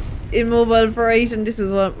 Immobile frightened, this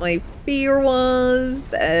is what my fear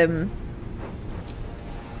was.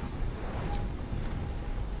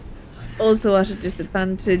 Also at a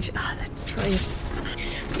disadvantage. Ah, let's try it.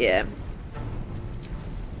 Yeah.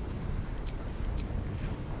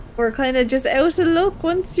 We're kind of just out of luck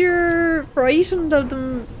once you're frightened of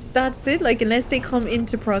them that's it. Like, unless they come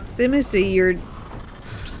into proximity, you're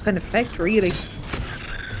just kind of fecked, really.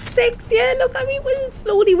 6, yeah, look, I mean, we'll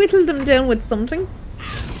slowly whittle them down with something.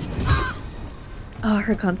 Oh,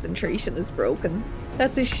 her concentration is broken.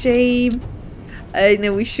 That's a shame.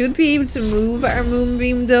 Now, we should be able to move our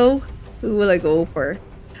moonbeam, though. Who will I go for?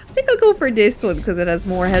 I think I'll go for this one, because it has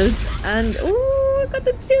more health. And, oh, I got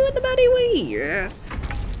the 2 in the body way. Yes.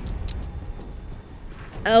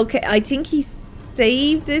 Okay, I think he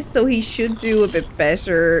saved this, so he should do a bit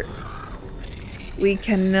better. We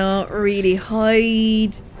cannot really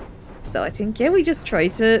hide. So I think, yeah, we just try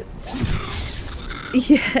to...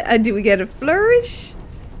 Yeah, and do we get a flourish?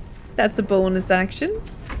 That's a bonus action.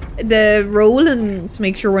 The rolling to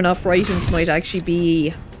make sure we're not frightened might actually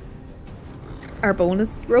be our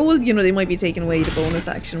bonus roll. You know, they might be taking away the bonus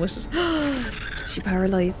action with it. She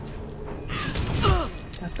paralyzed.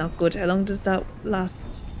 That's not good. How long does that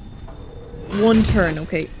last? 1 turn,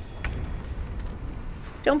 okay.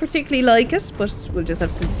 Don't particularly like it, but we'll just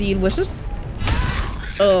have to deal with it.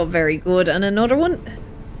 Oh, very good. And another one.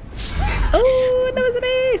 Oh, that was an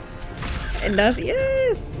ace. And that,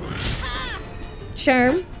 yes.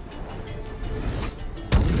 Charm.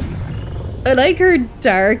 I like her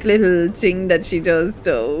dark little thing that she does,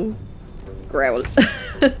 though. Growl.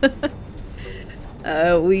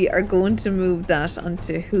 We are going to move that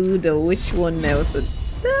onto who, though? Which one now? So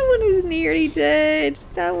that one is nearly dead.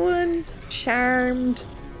 That one, charmed.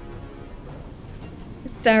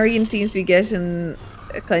 Starion seems to be getting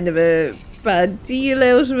a kind of a bad deal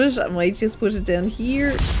out of it. I might just put it down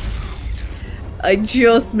here. I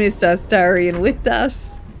just missed Astarion with that.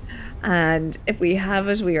 And if we have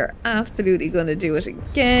it, we are absolutely going to do it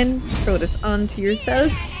again. Throw this onto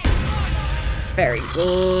yourself. Very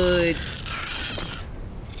good.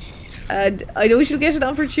 And I know she'll get an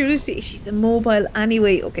opportunity. She's immobile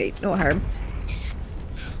anyway. Okay, no harm.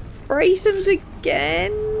 Frightened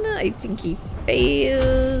again. I think he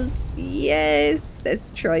failed. Yes, let's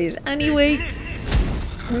try it anyway.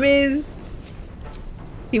 Missed.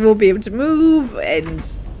 He won't be able to move, and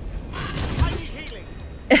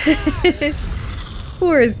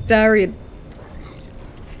poor Astarion.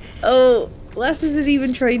 Oh, what is it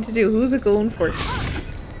even trying to do? Who's it going for?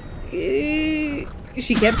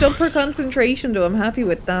 She kept up her concentration, though. I'm happy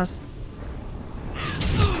with that.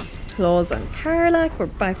 Claws on Karlach. We're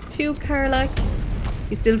back to Karlach.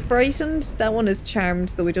 He's still frightened. That one is charmed,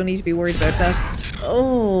 so we don't need to be worried about that.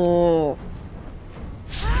 Oh.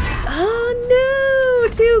 Oh no!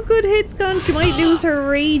 2 good hits gone. She might lose her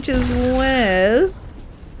rage as well.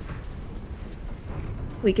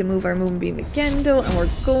 We can move our moonbeam again, though, and we're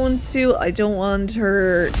going to. I don't want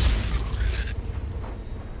her.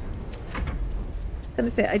 I'm gonna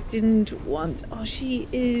say I didn't want. Oh, she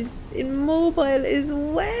is immobile as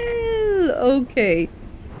well. Okay.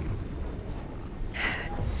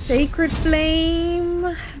 Sacred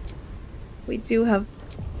Flame. We do have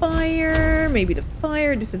fire. Maybe the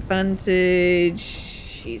fire disadvantage.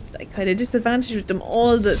 She's like kind of disadvantaged with them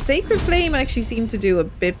all. The Sacred Flame actually seemed to do a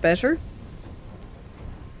bit better.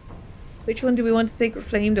 Which one do we want to Sacred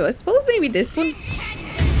Flame, though? I suppose maybe this one.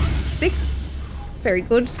 6. Very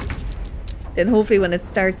good. Then hopefully when it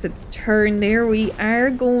starts its turn there, we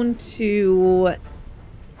are going to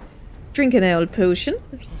drink an owl potion.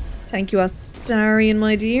 Thank you, Astarion,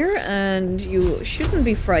 my dear. And you shouldn't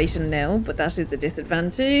be frightened now, but that is a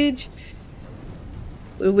disadvantage.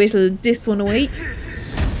 We'll whittle this one away.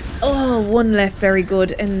 Oh, 1 left. Very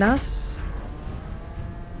good. And that...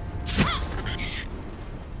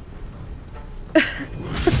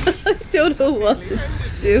 I don't know what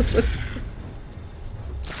it's doing.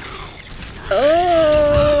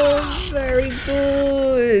 Oh, very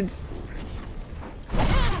good.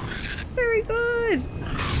 Very good.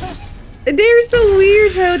 They're so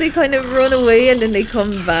weird how they kind of run away and then they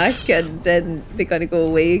come back and then they kind of go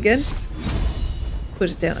away again.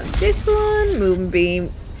 Put it down on this one.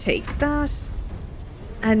 Moonbeam. Take that.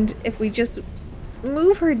 And if we just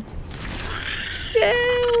move her down.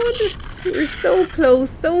 We're so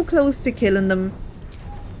close to killing them.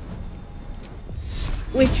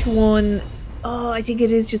 Which one? Oh, I think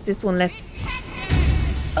it is just this one left.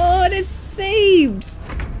 Oh, and it's saved.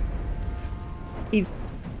 He's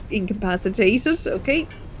incapacitated. Okay.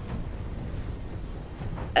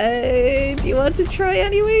 Do you want to try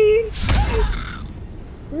anyway?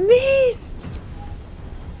 Missed.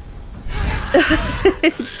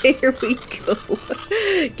 There we go.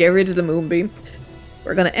 Get rid of the moonbeam.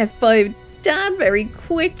 We're gonna F5 that very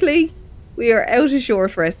quickly. We are out of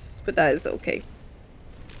short rests, but that is okay.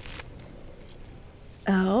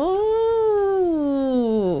 Oh,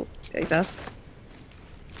 take that.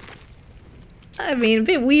 I mean, a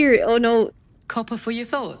bit weird. Oh no. Copper for your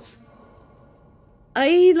thoughts?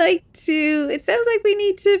 I like to... It sounds like we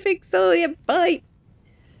need to fix... So, yeah, bye.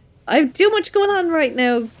 I have too much going on right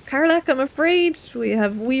now. Karlak, I'm afraid. We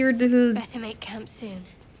have weird little... Better make camp soon.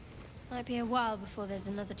 Might be a while before there's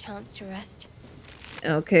another chance to rest.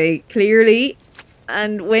 Okay, clearly.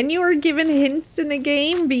 And when you are given hints in a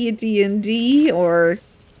game, be it D&D or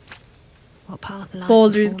what path lies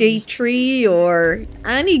Baldur's before Gate 3 or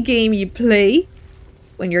any game you play,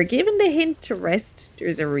 when you're given the hint to rest,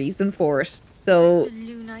 there's a reason for it. So,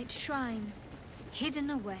 Selûnite shrine, hidden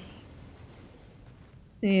away.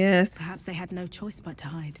 Yes. Perhaps they had no choice but to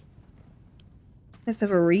hide. Let's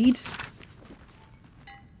have a read.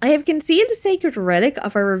 I have concealed the sacred relic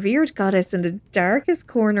of our revered goddess in the darkest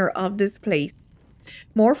corner of this place.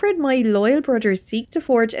 Morfred, my loyal brothers, seek to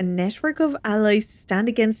forge a network of allies to stand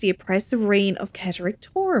against the oppressive reign of Ketteric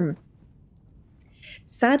Torm.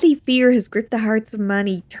 Sadly, fear has gripped the hearts of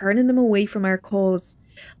many, turning them away from our cause.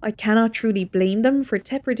 I cannot truly blame them, for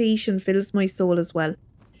trepidation fills my soul as well.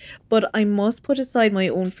 But I must put aside my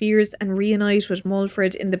own fears and reunite with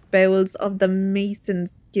Morfred in the bowels of the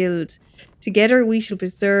Masons Guild. Together we shall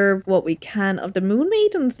preserve what we can of the Moon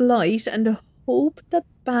Maiden's light and hope the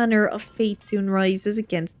banner of fate soon rises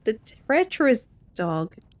against the treacherous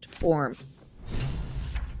dog Torm.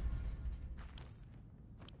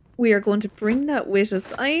 We are going to bring that with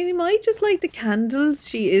us. I might just like the candles.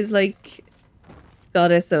 She is like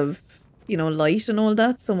goddess of, you know, light and all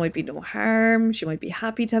that, so might be no harm. She might be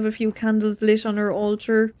happy to have a few candles lit on her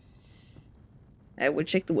altar. We'll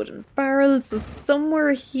check the wooden barrel. So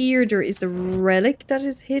somewhere here there is a relic that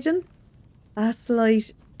is hidden.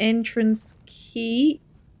 Basslight entrance key.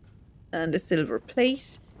 And a silver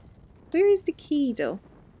plate. Where is the key though?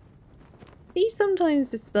 See,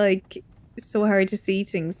 sometimes it's like so hard to see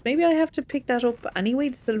things. Maybe I have to pick that up anyway,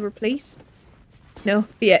 the silver plate. No,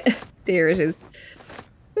 yeah, there it is.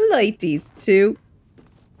 Light these two.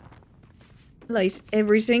 Light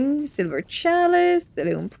everything. Silver chalice,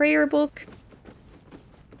 Selûne prayer book.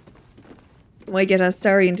 Might get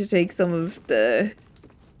Astarion to take some of the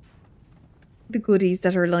goodies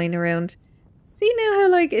that are lying around. See now how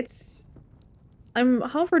like it's... I'm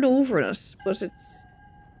hovered over it, but it's...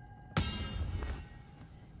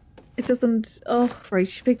 It doesn't... Oh, right,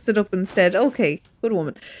 she picks it up instead. Okay, good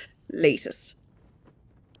woman. Latest.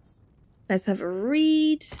 Let's have a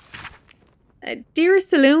read. Dear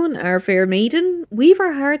Selûne, our fair maiden, weave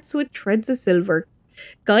our hearts with threads of silver.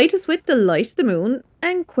 Guide us with the light of the moon,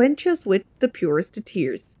 and quench us with the purest of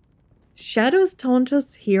tears. Shadows taunt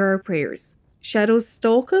us, hear our prayers. Shadows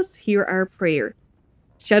stalk us, hear our prayer.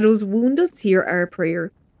 Shadows wound us, hear our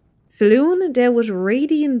prayer. Selûne, thou with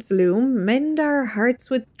radiance loom, mend our hearts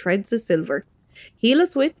with threads of silver. Heal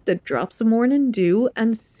us with the drops of morning dew,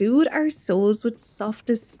 and soothe our souls with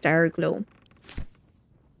softest star glow.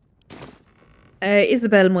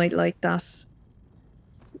 Isabel might like that.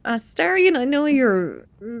 Astarion, I know you're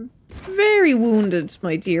very wounded,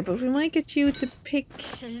 my dear, but we might get you to pick...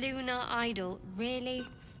 Selûne idol, really?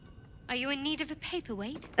 Are you in need of a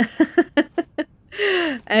paperweight?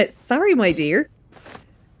 Sorry, my dear.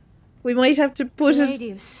 We might have to put it... Lady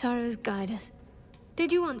of Sorrows, guide us.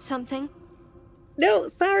 Did you want something? No,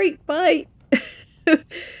 sorry, bye.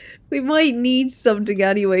 We might need something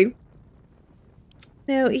anyway.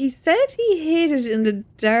 Now, he said he hid it in the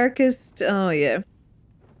darkest... Oh, yeah.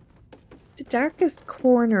 The darkest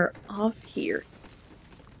corner of here.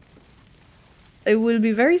 I will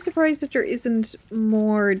be very surprised if there isn't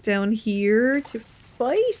more down here to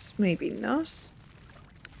fight. Maybe not.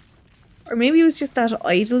 Or maybe it was just that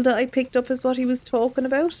idol that I picked up is what he was talking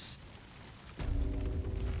about.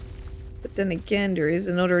 But then again, there's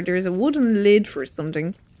a wooden lid for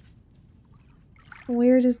something.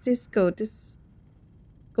 Where does this go? This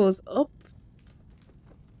goes up.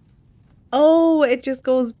 Oh, it just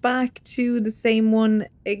goes back to the same one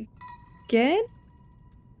again?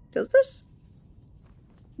 Does it?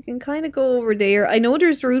 We can kind of go over there. I know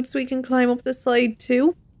there's routes we can climb up the side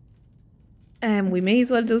too. We may as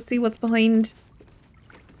well just see what's behind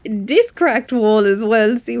this cracked wall as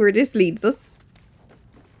well. See where this leads us.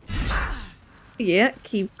 Yeah,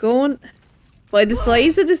 keep going. By the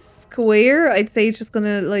size of the square, I'd say it's just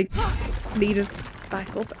gonna like lead us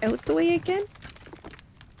back up out the way again.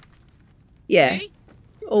 Yeah.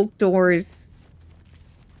 Oak doors.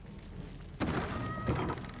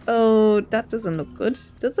 Oh, that doesn't look good,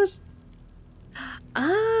 does it?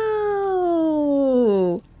 Oh.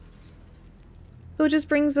 So it just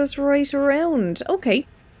brings us right around. Okay.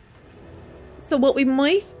 So what we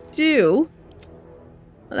might do...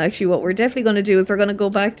 Well, actually, what we're definitely going to do is we're going to go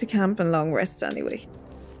back to camp and long rest anyway.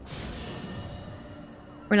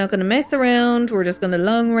 We're not going to mess around. We're just going to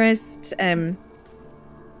long rest. Unless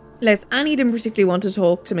any of them particularly want to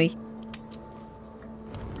talk to me.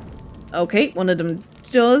 Okay, one of them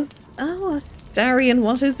does. Oh, Astarion,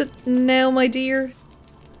 what is it now, my dear?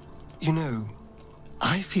 You know,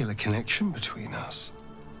 I feel a connection between us.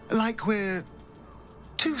 Like we're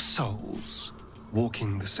two souls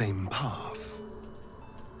walking the same path.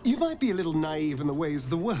 You might be a little naive in the ways of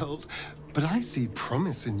the world, but I see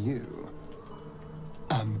promise in you.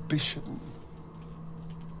 Ambition.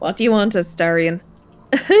 What do you want, Astarion?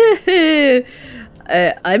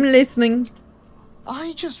 I'm listening.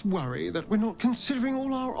 I just worry that we're not considering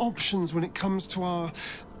all our options when it comes to our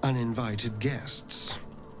uninvited guests.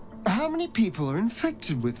 How many people are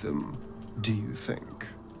infected with them, do you think?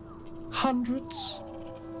 Hundreds?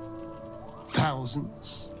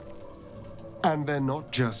 Thousands? And they're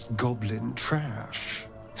not just goblin trash.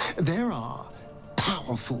 There are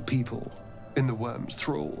powerful people in the Worm's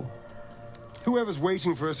thrall. Whoever's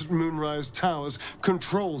waiting for us at Moonrise Towers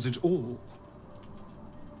controls it all.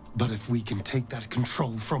 But if we can take that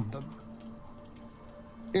control from them,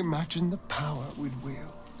 imagine the power we'd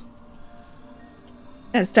wield.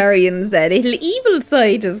 Astarion's little evil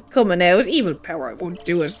side is coming out. Evil power, I won't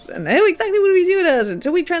do it. And how exactly will we do that?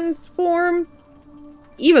 Until we transform?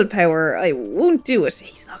 Evil power, I won't do it.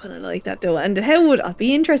 He's not going to like that though. And how would... I'd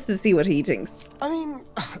be interested to see what he thinks. I mean,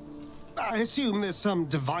 I assume there's some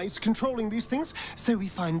device controlling these things, so we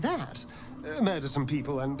find that. Murder some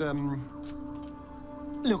people and,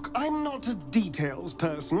 Look, I'm not a details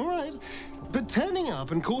person, alright? But turning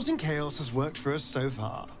up and causing chaos has worked for us so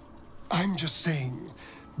far. I'm just saying,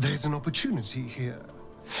 there's an opportunity here.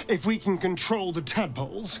 If we can control the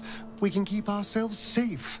tadpoles, we can keep ourselves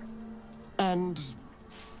safe. And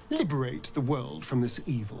liberate the world from this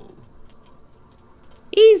evil.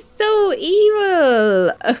 He's so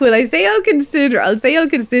evil. Well, I'll say I'll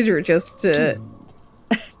consider just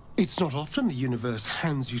It's not often the universe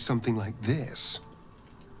hands you something like this.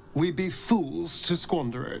 We'd be fools to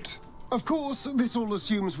squander it. Of course, this all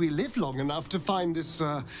assumes we live long enough to find this,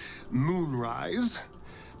 moonrise.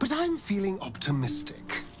 But I'm feeling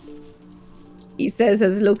optimistic. He says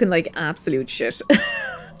it's looking like absolute shit.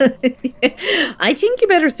 I think you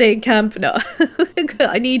better stay in camp now.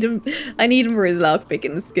 I need him for his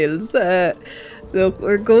lockpicking skills. Look,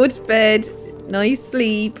 we're going to bed. Nice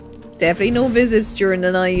sleep. Definitely no visits during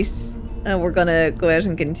the night. And we're gonna go out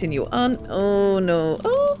and continue on. Oh no.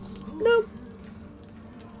 Oh no.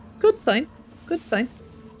 Good sign. Good sign.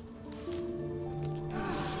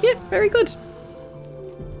 Yeah, very good.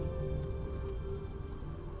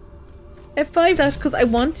 F5 that because I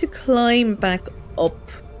want to climb back up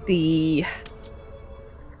the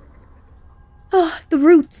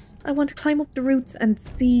roots. I want to climb up the roots and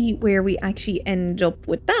see where we actually end up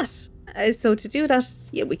with that. So to do that,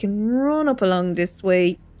 yeah, we can run up along this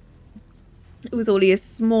way. It was only a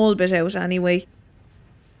small bit out anyway.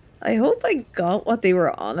 I hope I got what they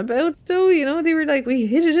were on about though. You know, they were like, we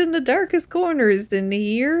hid it in the darkest corners in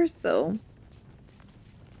here, so.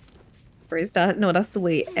 Or is that? No, that's the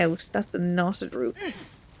way out. That's the knotted roots.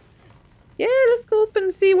 Yeah, let's go up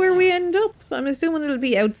and see where we end up. I'm assuming it'll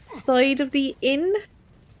be outside of the inn.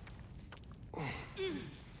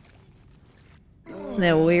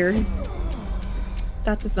 Now we're...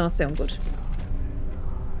 That does not sound good.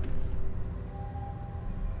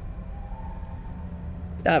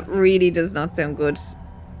 That really does not sound good.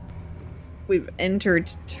 We've entered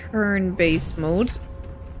turn-based mode.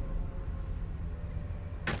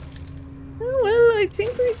 Oh, well, I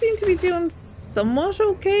think we seem to be doing somewhat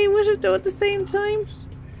okay with it, though, at the same time.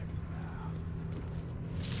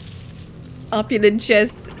 Opulent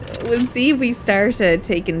chest. We'll see if we start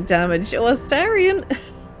taking damage. Oh, Astarion!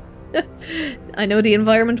 I know the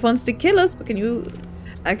environment wants to kill us, but can you...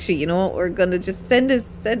 Actually, you know what? We're gonna just send...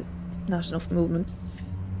 Not enough movement.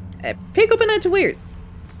 Pick up and add to wares.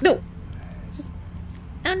 No. Just...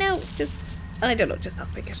 Oh, no. Just... I don't know. Just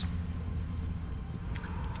not pick it.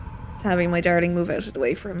 Tavi, my darling, move out of the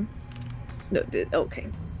way for him. No, okay.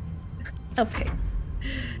 Okay.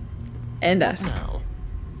 And that. Now.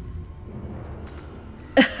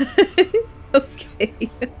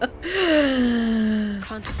 Okay.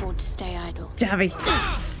 Can't afford to stay idle. Tavi.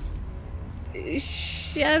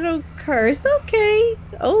 Shadow curse. Okay.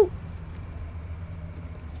 Oh.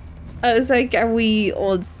 I was like, are we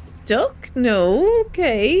all stuck? No.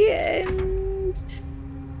 Okay. And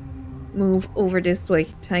move over this way.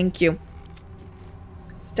 Thank you.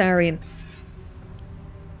 Astarion.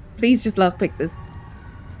 Please just lockpick this.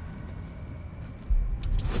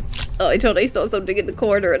 Oh, I thought I saw something in the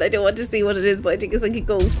corner and I don't want to see what it is, but I think it's like a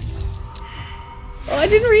ghost. Oh, I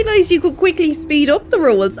didn't realise you could quickly speed up the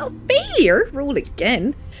rolls. Oh, failure! Roll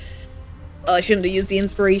again. Oh, I shouldn't have used the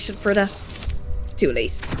inspiration for that. It's too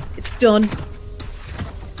late. It's done.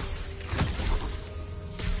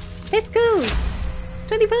 Let's go.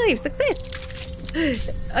 25.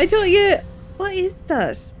 Success. I told you. What is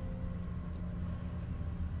that?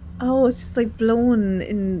 Oh, it's just like blowing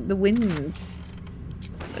in the wind.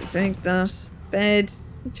 I'll take that. Bed.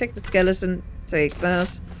 Check the skeleton. Take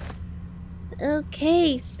that.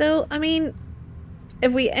 Okay, so, I mean,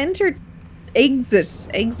 if we enter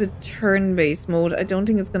exit turn-based mode, I don't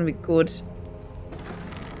think it's going to be good.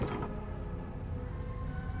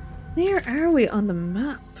 Where are we on the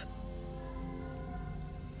map?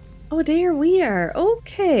 Oh, there we are.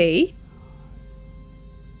 Okay.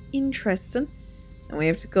 Interesting. And we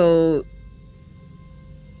have to go...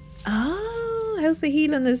 Oh, House of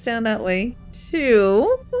Healing is down that way.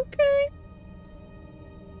 2. Okay.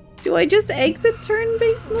 Do I just exit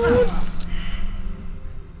turn-based mode?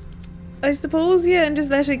 I suppose, yeah, and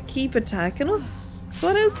just let it keep attacking us.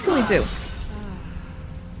 What else can we do?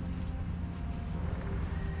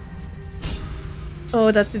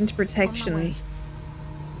 Oh, that's into protection.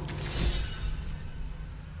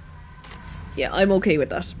 Yeah, I'm okay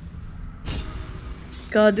with that.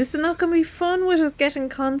 God, this is not going to be fun with us getting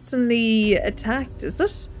constantly attacked, is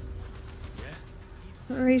it?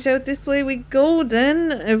 Alright, out this way we go then.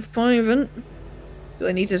 F5. Do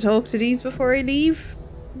I need to talk to these before I leave?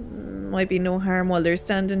 Might be no harm while they're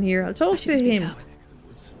standing here. I'll talk to him.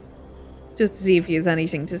 Just to see if he has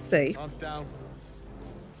anything to say. Calm down.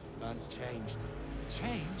 Plan's changed.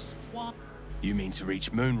 Changed? What? You mean to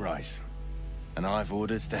reach Moonrise? And I've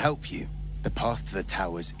orders to help you. The path to the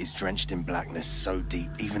towers is drenched in blackness so deep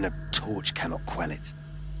even a torch cannot quell it.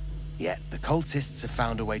 Yet the cultists have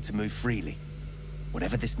found a way to move freely.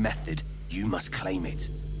 Whatever this method, you must claim it.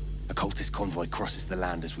 A cultist convoy crosses the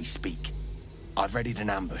land as we speak. I've readied an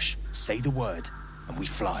ambush. Say the word, and we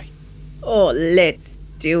fly. Oh, let's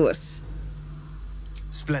do it.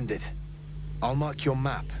 Splendid. I'll mark your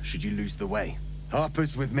map should you lose the way.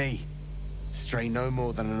 Harper's with me. Stray no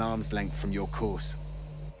more than an arm's length from your course.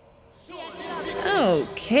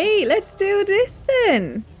 Okay, let's do this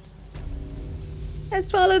then. Let's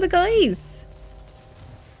follow the guys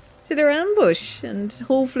to their ambush, and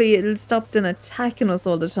hopefully it'll stop them attacking us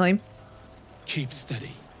all the time. Keep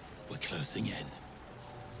steady. We're closing in.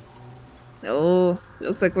 Oh,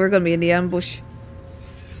 looks like we're gonna be in the ambush.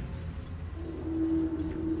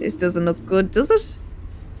 This doesn't look good, does it?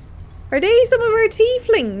 Are they some of our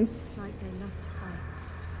tieflings?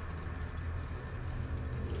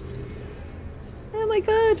 Oh my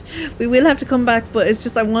god. We will have to come back, but it's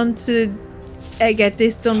just I want to get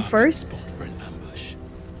this done first. For an ambush.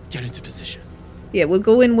 Get into position. Yeah, we'll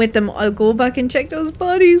go in with them. I'll go back and check those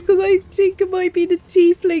bodies because I think it might be the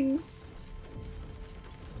tieflings.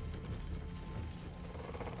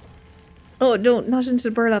 Oh no, not into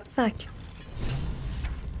the burlap sack.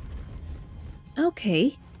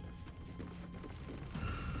 Okay.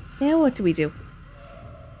 Now what do we do?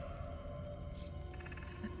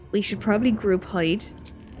 We should probably group hide.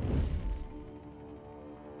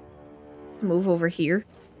 Move over here.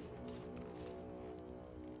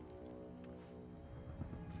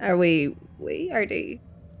 Are we... Wait, are they...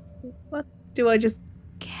 What? Do I just...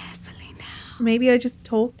 Carefully now. Maybe I just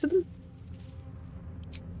talk to them?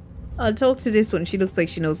 I'll talk to this one. She looks like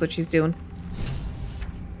she knows what she's doing.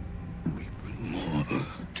 We bring more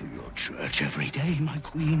to your church every day, my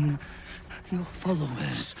queen. Your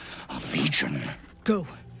followers are legion. Go.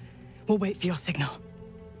 We'll wait for your signal.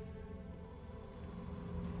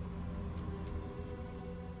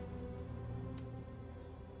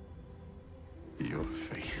 Your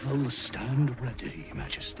faithful stand ready,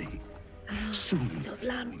 Majesty. Soon, Those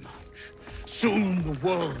lamps. soon the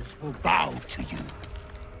world will bow to you.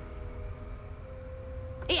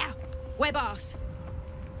 Here, we're boss.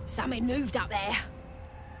 Something moved up there.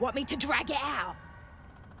 Want me to drag it out?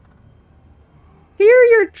 Clear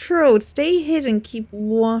your throat. Stay hidden. Keep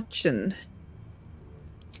watching.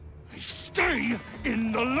 They stay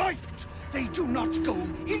in the light. They do not go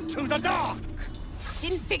into the dark.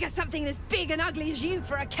 Didn't figure something as big and ugly as you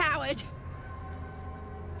for a coward.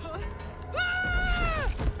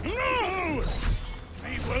 No!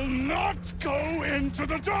 They will not go into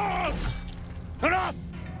the dark! Enough!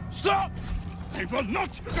 Stop! They will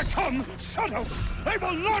not become shadows! They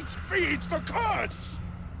will not feed the curse!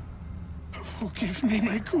 Forgive me,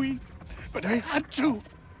 my queen, but I had to. Before the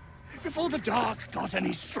dark got any stronger. Oh, Christ. Signal the Harpers to attack? They will not go into the dark. They will not feed the curse. Forgive me, my queen, but I had to. Before the dark got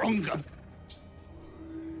any stronger.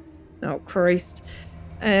 Oh, Christ.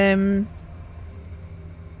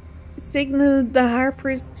 Signal the Harpers to attack? Signal the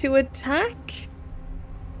Harpers to attack? Signal the Harpers to attack?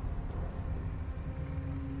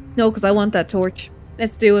 No, because I want that torch.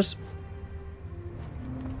 Let's do it.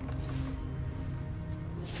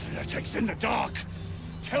 Heretics in the dark!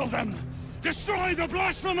 Kill them! Destroy the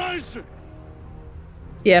blasphemers!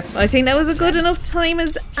 Yeah, I think that was a good enough time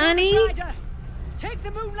as any Take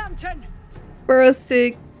the moon lantern! for us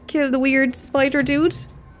to kill the weird spider dude.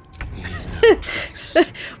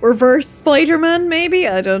 Reverse Spider-Man, maybe?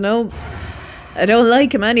 I don't know. I don't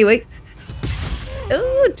like him anyway.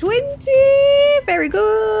 Oh, 20! Very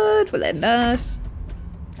good. We'll end that.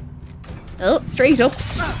 Oh, straight up.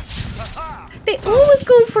 They always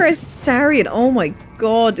go for a Starion. Oh my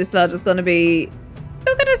god, this lad is gonna be...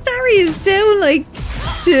 Look at the Starion is down like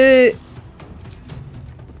to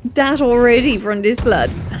that already from this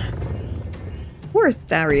lad. Poor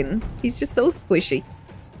Starion. He's just so squishy.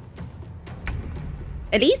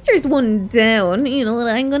 At least there's one down. You know what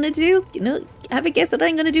I'm gonna do? You know, have a guess what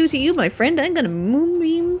I'm gonna do to you, my friend. I'm gonna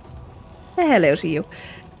moonbeam the hell out of you.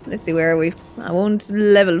 Let's see, where are we? I won't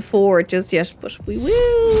level 4 just yet, but we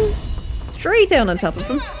will. Straight down on top of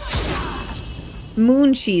him.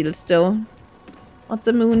 Moon shield, though. What's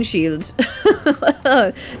a moon shield?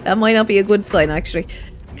 That might not be a good sign, actually.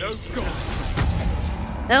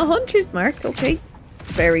 Now, Hunter's Mark. Okay.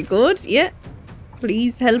 Very good. Yeah.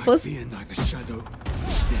 Please help us.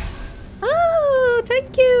 Oh,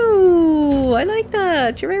 thank you. I like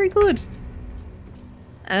that. You're very good.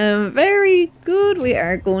 Very good. We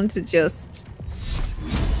are going to just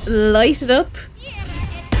light it up.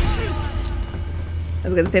 I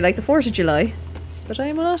was going to say like the 4th of July, but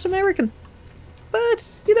I'm not American.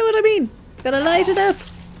 But you know what I mean. Gotta light it up.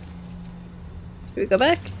 Should we go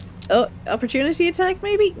back? Oh, opportunity attack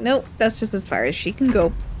maybe? No, that's just as far as she can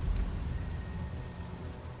go.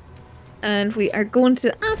 And we are going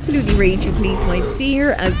to absolutely rage you, please, my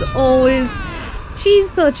dear, as always. She's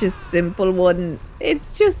such a simple one.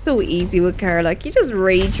 It's just so easy with Karlach. You just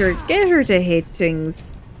rage her, get her to hit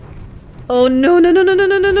things. Oh no, no, no, no, no,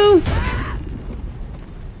 no, no, no.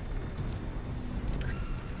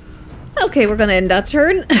 Okay, we're gonna end that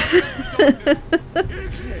turn.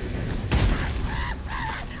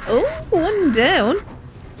 Oh, one down.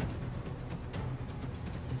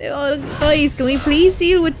 Oh, guys, can we please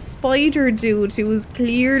deal with Spider Dude, who was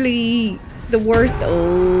clearly the worst?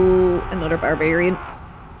 Oh, another barbarian.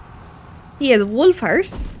 He has Wolf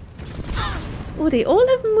Heart. Oh, they all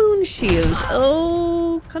have Moon Shield.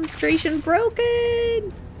 Oh, concentration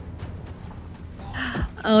broken.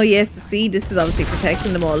 Oh, yes, see, this is obviously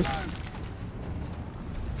protecting them all.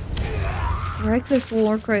 Reckless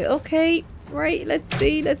Warcry. Okay, right, let's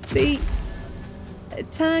see, let's see.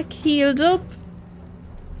 Attack, healed up.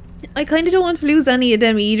 I kind of don't want to lose any of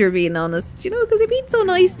them either, being honest. You know, because they've been so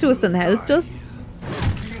nice to us and helped us.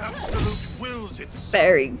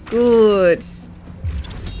 Very good.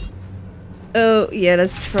 Oh, yeah,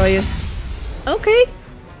 let's try it. Okay.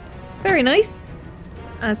 Very nice.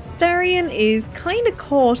 Astarion is kind of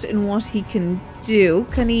caught in what he can do.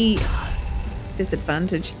 Can he...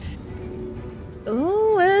 Disadvantage.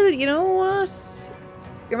 Oh, well, you know what?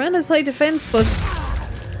 Your man has high defense, but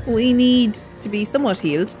we need to be somewhat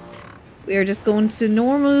healed. We are just going to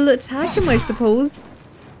normal attack him, I suppose.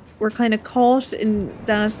 We're kind of caught in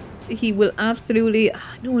that he will absolutely...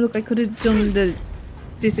 No, look, I could have done the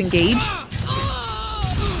disengage.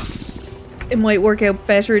 It might work out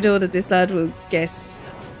better, though, that this lad will get...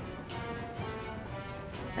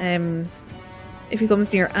 if he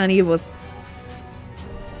comes near any of us.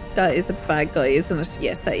 That is a bad guy, isn't it?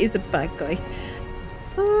 Yes, that is a bad guy.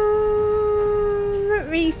 Let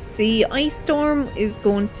me see. Ice Storm is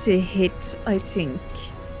going to hit, I think.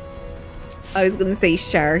 I was going to say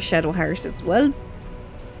Shadow Heart as well.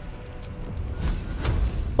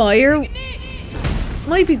 Fire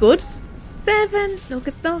might be good. 7. Look,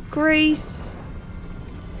 it's not great.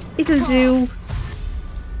 It'll do.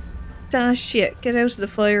 Dash, yeah. Get out of the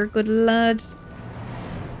fire, good lad.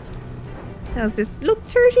 How's this? Look,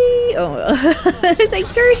 30. Oh, it's like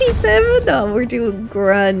 37. Oh, we're doing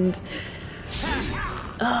grand.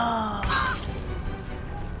 Oh.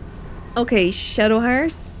 Okay, Shadow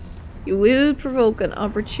Heart. You will provoke an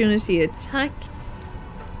opportunity attack,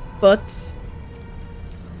 but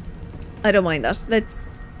I don't mind that.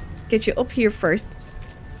 Let's get you up here first.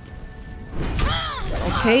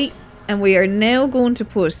 Okay, and we are now going to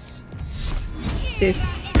put this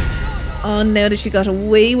on now that she got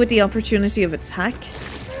away with the opportunity of attack.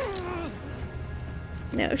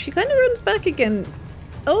 Now, if she kind of runs back again...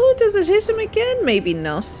 Oh, does it hit him again? Maybe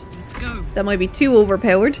not. Let's go. That might be too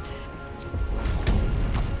overpowered.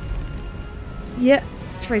 Yeah,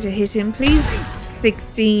 try to hit him, please.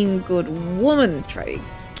 16, good woman. Try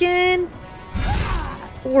again.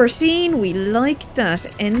 14. We like that.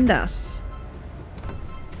 End that.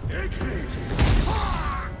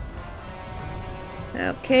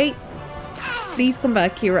 Okay. Please come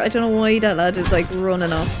back, Kira. I don't know why that lad is like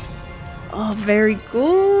running off. Oh, very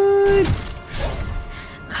good.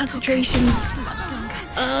 Concentration.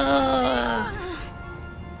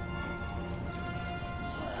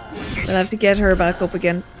 We'll have to get her back up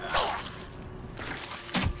again.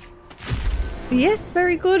 Yes,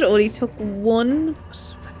 very good. Only took one.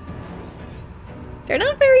 They're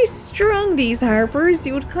not very strong, these Harpers.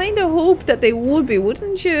 You would kind of hope that they would be,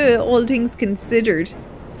 wouldn't you? All things considered.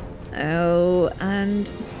 Oh, and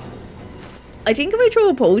I think if I throw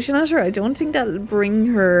a potion at her, I don't think that'll bring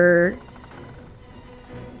her...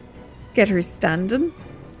 get her standing.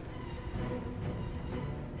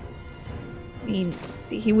 I mean,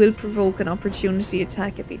 see, he will provoke an opportunity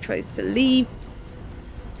attack if he tries to leave.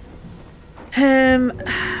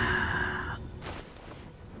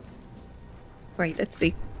 Right, let's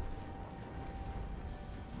see.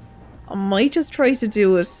 I might just try to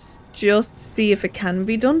do it just to see if it can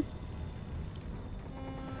be done.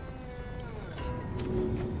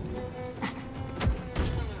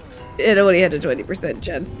 It only had a 20%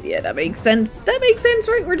 chance. Yeah, that makes sense. That makes sense,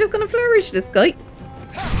 right? We're just gonna flourish this guy.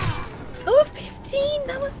 Oh, 15!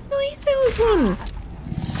 That was a nice old one.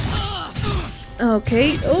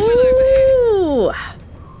 Okay. Oh!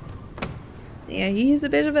 Yeah, he is a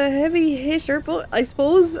bit of a heavy hitter, but I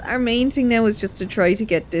suppose our main thing now is just to try to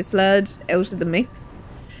get this lad out of the mix.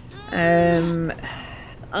 I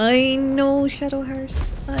know Shadowheart.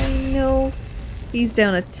 I know. He's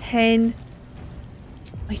down at 10.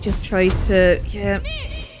 I just try to... Yeah.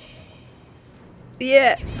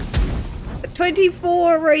 Yeah.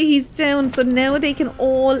 24, right, he's down. So now they can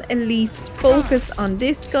all at least focus on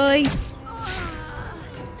this guy.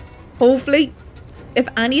 Hopefully. If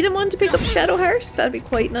any of them want to pick up Shadowheart, that'd be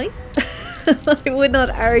quite nice. I would not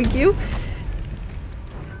argue.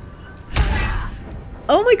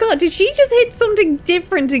 Oh my god, did she just hit something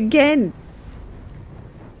different again?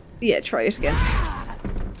 Yeah, try it again.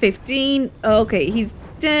 15. Okay, he's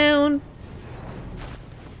down.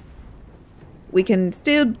 We can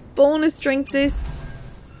still bonus drink this.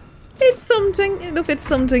 It's something. Look, it's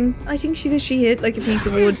something. I think she hit like a piece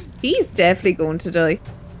of wood. He's definitely going to die.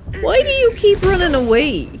 Why do you keep running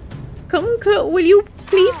away? Come close. Will you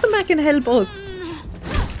please come back and help us?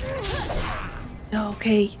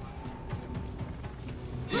 Okay.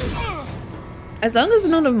 As long as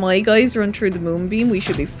none of my guys run through the moonbeam, we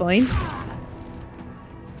should be fine.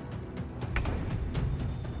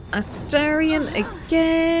 Astarion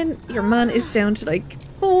again. Your man is down to like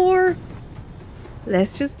 4.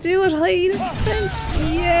 Let's just do it. Hide. Thanks.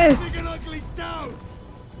 Yes.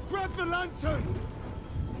 Grab the lantern.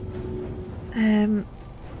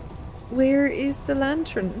 Where is the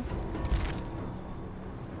lantern?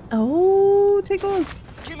 Oh, take off.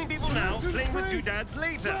 Killing people now, playing with doodads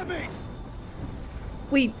later.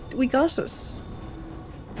 We got it.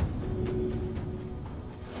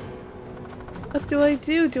 What do I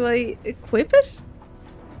do? Do I equip it?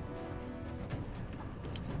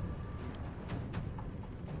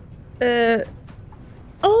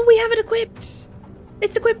 Oh, we have it equipped.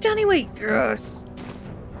 It's equipped anyway. Yes.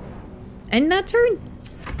 End that turn.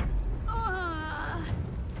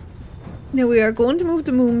 Now we are going to move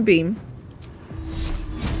the moonbeam.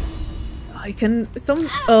 I can...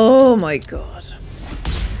 Oh my god.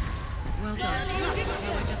 Well done. Now I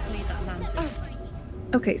just need that lantern.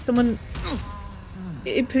 Okay, someone...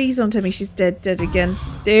 Please don't tell me she's dead again.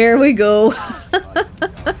 There we go.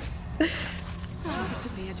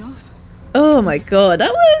 Oh my god,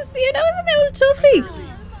 that was a little toughie.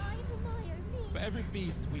 For every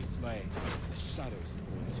beast we slay, the shadows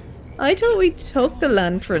spawn too. I thought we took the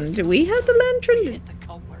lantern. Do we have the lantern?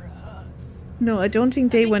 No, I don't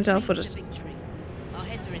think they went off with it. Our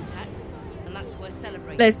heads are intact, and that's worth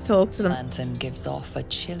celebrating. Let's talk to them. The lantern gives off a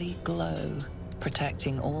chilly glow,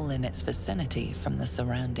 protecting all in its vicinity from the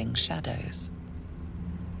surrounding shadows.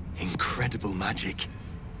 Incredible magic.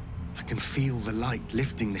 I can feel the light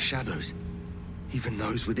lifting the shadows, even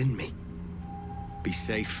those within me. Be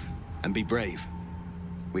safe and be brave.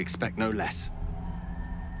 We expect no less.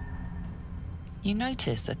 You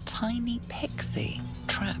notice a tiny pixie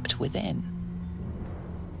trapped within.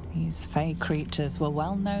 These fey creatures were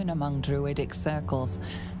well known among druidic circles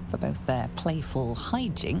for both their playful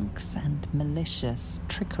hijinks and malicious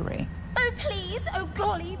trickery. Oh please, oh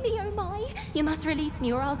golly me, oh my. You must release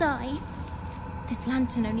me or I'll die. This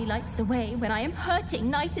lantern only lights the way when I am hurting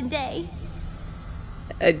night and day.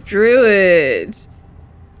 A druid.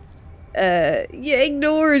 Yeah,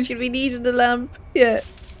 ignore it. You'll be needing the lamp. Yeah.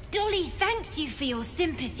 Dolly, thanks Bless you for your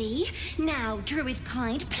sympathy. Now, Druid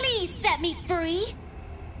kind, please set me free.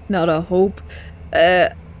 Not a hope.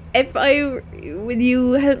 Will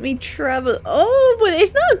you help me travel? Oh, but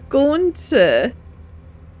it's not going to.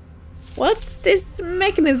 What's this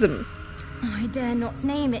mechanism? I dare not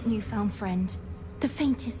name it, newfound friend. The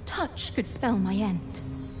faintest touch could spell my end.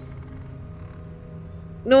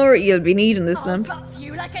 Nor you'll be needing this I'll lamp. gut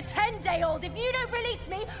you like a 10-day-old if you don't release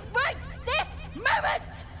me right this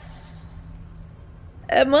moment!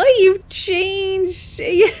 You've changed.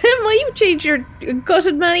 You've changed your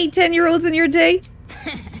gutted many 10-year-olds in your day.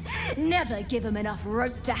 Never give them enough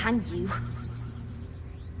rope to hang you.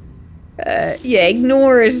 Yeah,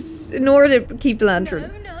 ignore it. Ignore it. Keep the lantern. No!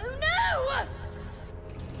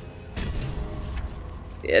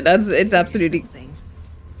 Yeah, it's absolutely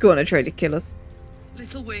gonna try to kill us.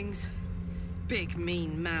 Little wings, big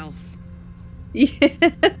mean mouth. Yeah.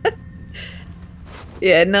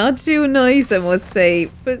 Yeah, not too nice, I must say.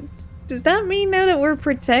 But does that mean now that we're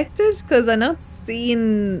protected? Because I'm not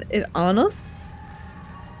seeing it on us.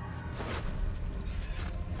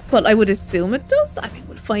 But I would assume it does. I mean,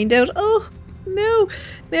 we'll find out. Oh, no.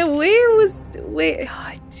 Now, where? Oh,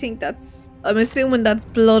 I think that's... I'm assuming that's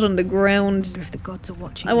blood on the ground. I wonder if the gods are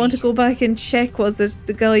watching I want to go back and check. Was it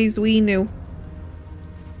the guys we knew?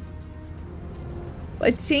 I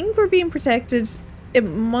think we're being protected. It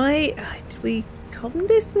might... Did we come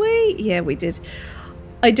this way? Yeah, we did.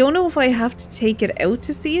 I don't know if I have to take it out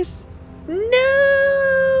to see it.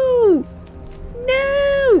 No!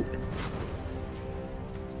 No!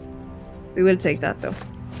 We will take that though.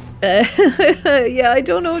 Yeah, I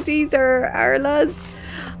don't know if these are our lads.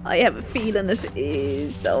 I have a feeling it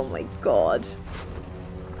is. Oh my god.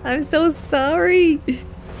 I'm so sorry.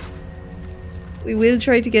 We will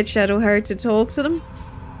try to get Shadowheart to talk to them.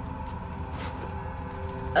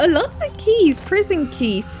 Lots of keys. Prison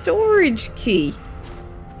key. Storage key.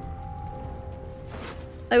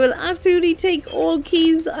 I will absolutely take all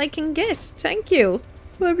keys I can get. Thank you.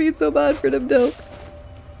 I feel so bad for them though.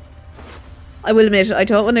 I will admit, I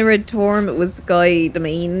thought when I read Torm it was the guy, the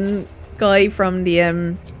main guy from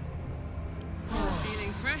the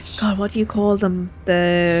God, what do you call them?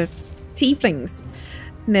 The tieflings.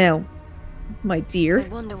 Now, my dear. I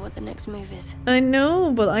wonder what the next move is. I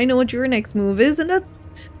know, but I know what your next move is, and that's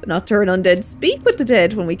not turn undead. Speak with the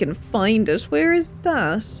dead when we can find it. Where is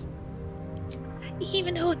that?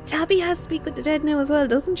 Even though Tavi has speak with the dead now as well,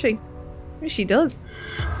 doesn't she? She does.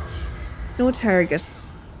 No target.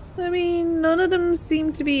 I mean, none of them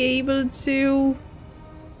seem to be able to...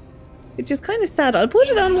 It's just kind of sad. I'll put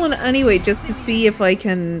it on one anyway, just to see if I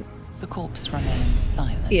can... The corpse remains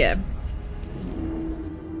silent. Yeah.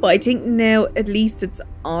 But I think now at least it's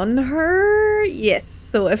on her. Yes.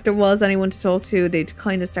 So if there was anyone to talk to, they'd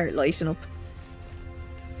kind of start lighting up.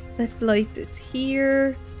 Let's light this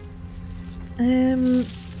here.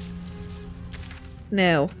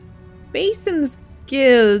 Now, Basin's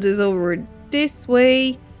Guild is over this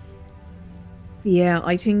way. Yeah,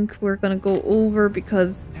 I think we're gonna go over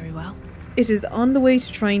because very well. It is on the way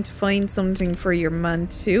to trying to find something for your man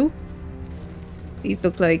too. These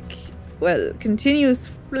look like, well, continuous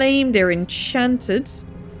flame. They're enchanted.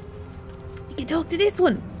 You can talk to this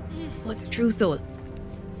one. Oh, it's a true soul.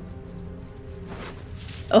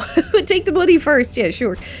 Oh, take the money first. Yeah,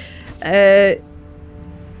 sure. I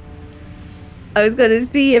was gonna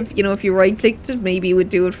see if, you know, if you right clicked it, maybe it would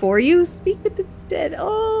do it for you. Speak with the dead.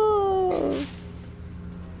 Oh.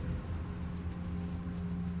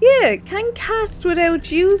 Yeah, can cast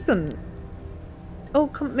without using. Oh,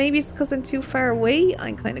 maybe it's because I'm too far away.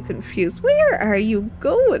 I'm kind of confused. Where are you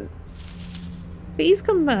going? Please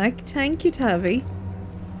come back. Thank you, Tavi.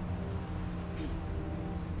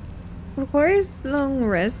 Requires long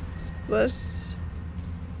rests, but... So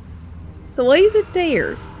why is it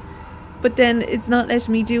there? But then it's not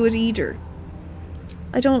letting me do it either.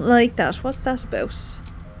 I don't like that. What's that about?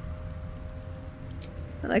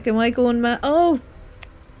 Like, am I going mad? Oh!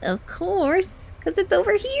 Of course, because it's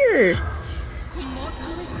over here.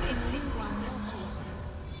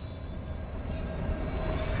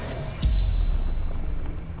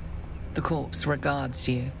 The corpse regards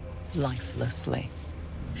you lifelessly.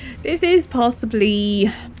 This is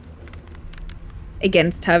possibly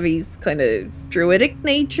against Tavi's kind of druidic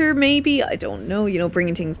nature, maybe. I don't know. You know,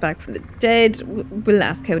 bringing things back from the dead. We'll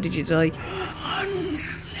ask, how did you die?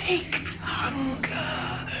 Unslaked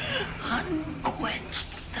hunger, unquenched.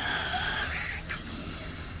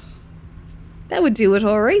 That would do it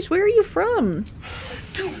all right. Where are you from?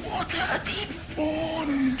 To water deep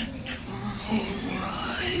born, to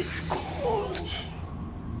moonrise cold.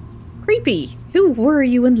 Creepy. Who were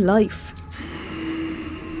you in life?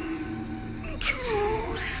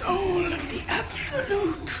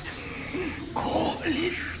 absolute. Call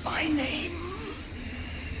is my name.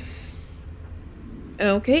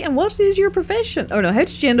 Okay, and what is your profession? Oh no, how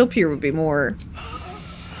did you end up here would be more...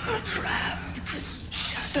 Trapped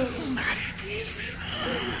shadow mastiffs.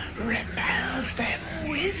 Repelled them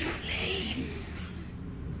with flame.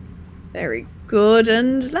 Very good,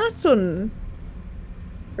 and last one.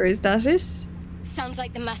 Or is that it? Sounds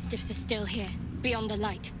like the mastiffs are still here, beyond the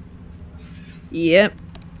light. Yep.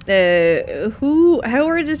 How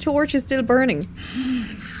are the torches still burning?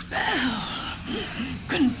 Spell.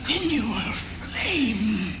 Continual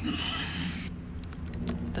flame.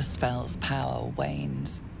 The spell's power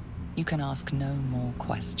wanes. You can ask no more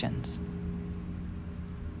questions.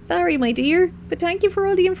 Sorry, my dear, but thank you for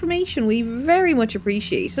all the information. We very much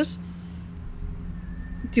appreciate it.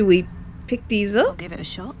 Do we pick these up? I'll give it a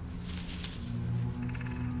shot.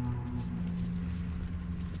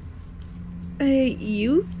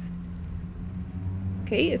 Use.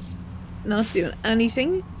 Okay, it's not doing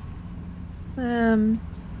anything.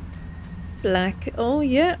 Black. Oh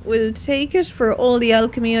yeah, we'll take it for all the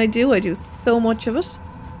alchemy I do. I do so much of it.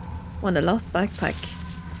 Want a lost backpack.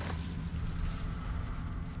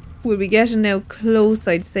 We'll be getting now close,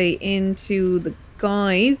 I'd say, into the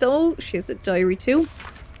guys. Oh, she has a diary too.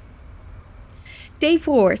 Day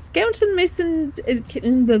 4. Scout and mission...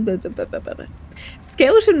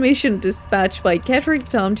 Scout and mission dispatched by Ketrick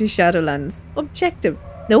Tom to Shadowlands. Objective.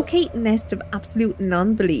 Locate nest of absolute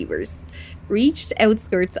non-believers. Reached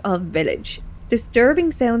outskirts of village.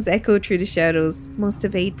 Disturbing sounds echo through the shadows. Must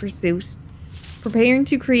evade pursuit. Preparing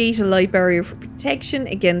to create a light barrier for protection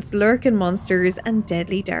against lurking monsters and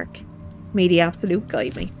deadly dark. May the absolute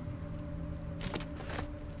guide me.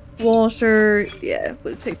 Water, yeah,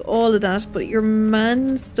 we'll take all of that, but your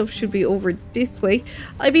man stuff should be over this way.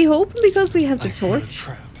 I'd be hoping because we have the torch.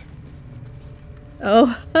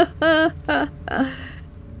 Oh,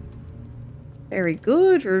 very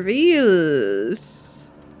good, revealed.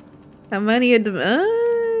 How many of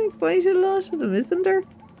them? Quite a lot of them, isn't there?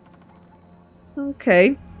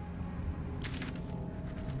 Okay.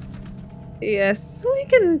 Yes, we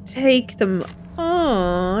can take them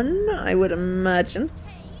on, I would imagine.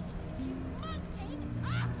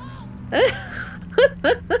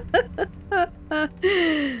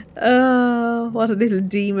 Oh, what a little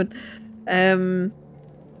demon. I'm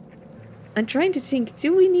trying to think,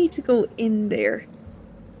 do we need to go in there?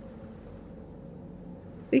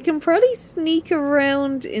 We can probably sneak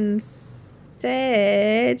around instead,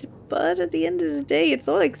 but at the end of the day, it's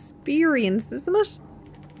all experience, isn't it?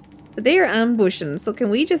 So they are ambushing, so can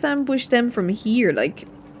we just ambush them from here? Like,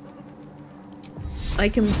 I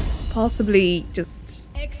can possibly just...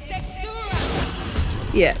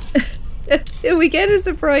 Yeah. We get a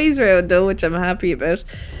surprise round though, which I'm happy about.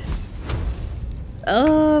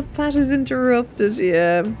 Oh, Pat is interrupted,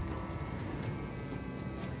 yeah.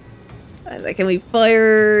 Like, can we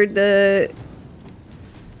fire the...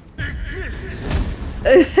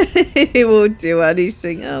 It won't do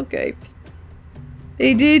anything, okay.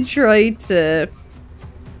 They did try to...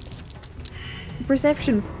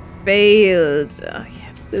 Perception failed. Oh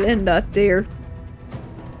yeah, we'll end that there.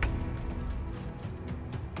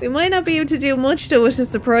 We might not be able to do much though with the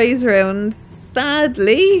surprise round,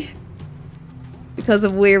 sadly. Because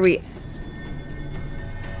of where we...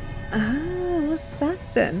 Ah, what's that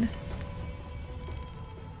then?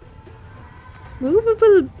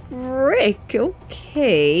 Movable brick,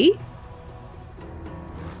 okay.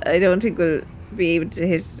 I don't think we'll be able to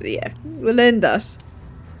hit... Yeah, we'll end that.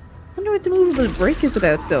 I wonder what the movable brick is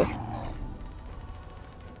about though.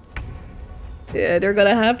 Yeah, they're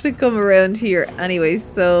gonna have to come around here anyway,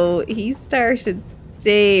 so he started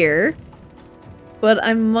there. But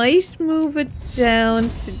I might move it down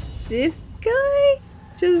to this guy,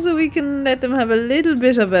 just so we can let them have a little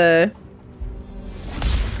bit of a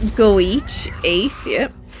go each. 8, yeah.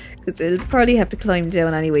 Because they'll probably have to climb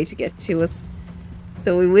down anyway to get to us.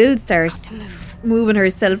 So we will start moving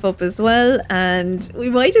herself up as well, and we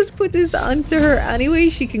might just put this onto her anyway.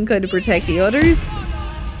 She can kind of protect the others.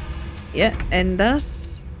 Yeah, and that.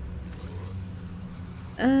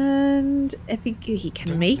 And if he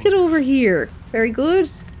can make it over here. Very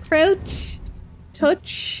good. Crouch.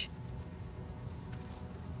 Touch.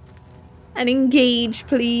 And engage,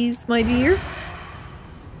 please, my dear.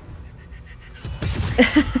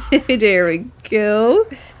 There we go.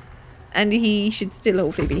 And he should still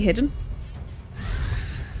hopefully be hidden.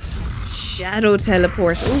 Shadow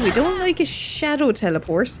teleport. Oh, we don't like a shadow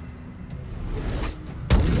teleport.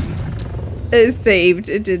 Saved.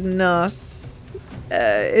 It did not.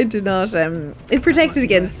 It did not. It protected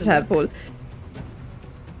against the tadpole.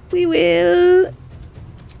 We will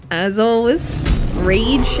as always,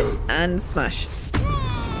 rage and smash.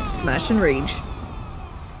 Smash and rage.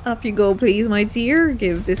 Off you go, please, my dear.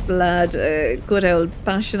 Give this lad a good old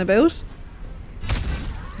bashing about.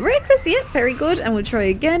 Reckless, yeah, very good. And we'll try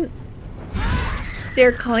again.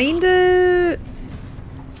 They're kinda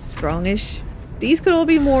strongish. These could all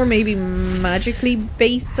be more maybe magically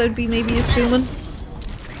based, I'd be maybe assuming.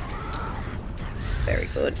 Very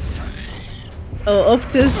good. Oh, up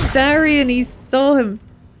to Starry and he saw him.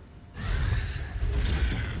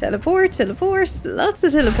 Teleport, teleport. Lots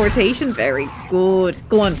of teleportation. Very good.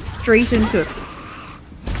 Go on, straight into it.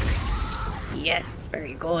 Yes,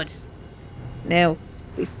 very good. Now,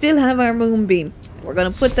 we still have our moonbeam. We're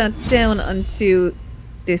going to put that down onto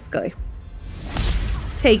this guy.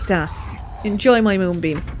 Take that. Enjoy my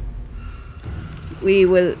moonbeam. We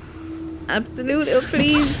will absolutely, oh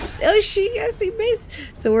please. Oh, yes, he missed.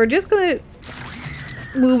 So we're just going to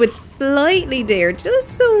move it slightly there,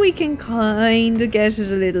 just so we can kind of get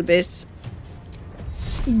it a little bit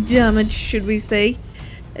damage, should we say.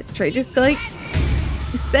 Let's try this guy.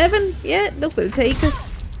 7, yeah, look, we'll take it.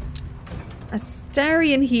 A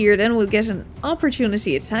starry in here, then we'll get an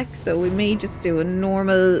opportunity attack, so we may just do a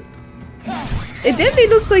normal... It definitely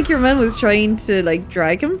looks like your man was trying to, like,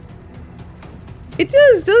 drag him. It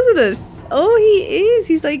does, doesn't it? Oh, he is.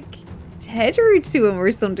 He's, like, tethered to him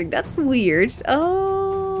or something. That's weird.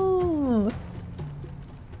 Oh.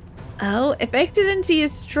 Oh, affected until he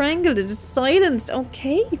is strangled. It is silenced.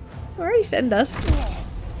 Okay. Alright, end that.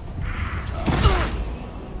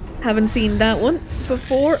 Haven't seen that one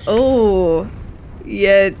before. Oh.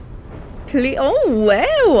 Yeah. Oh,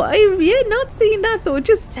 wow. I've not seen that, so it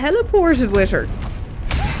just teleported with her.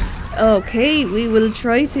 Okay, we will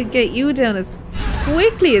try to get you down as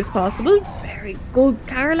quickly as possible. Very good,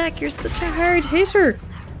 Karlak. You're such a hard hitter.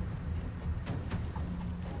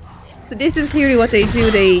 So this is clearly what they do.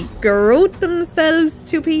 They garrote themselves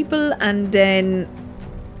to people and then...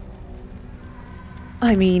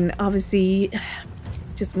 I mean, obviously...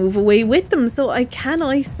 just move away with them. So I can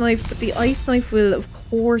ice knife, but the ice knife will of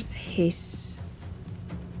course hit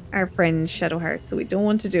our friend Shadowheart, so we don't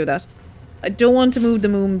want to do that. I don't want to move the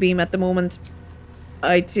moonbeam at the moment.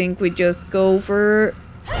 I think we just go for,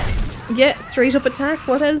 yeah, straight up attack.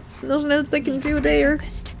 What else? Nothing else I can do there.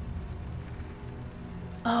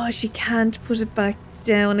 Oh, she can't put it back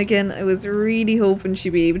down again. I was really hoping she'd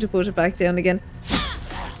be able to put it back down again.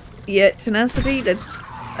 Yeah, tenacity, that's,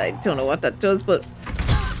 I don't know what that does, but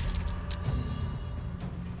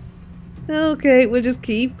okay, we'll just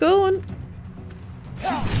keep going.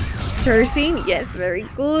 13, yes, very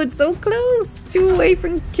good. So close. 2 away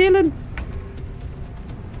from killing.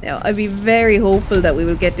 Now, I'd be very hopeful that we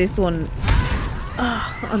will get this one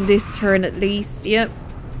on this turn at least. Yep.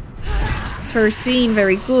 13,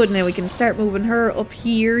 very good. Now we can start moving her up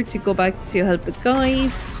here to go back to help the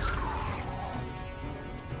guys.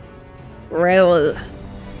 Roll.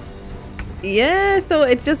 Yeah, so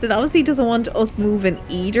it's just, it obviously doesn't want us moving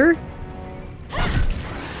either.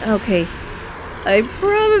 Okay. I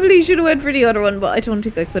probably should have went for the other one, but I don't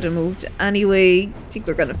think I could have moved. Anyway, I think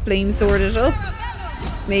we're gonna flame sword it up.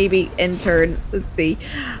 Maybe end turn. Let's see.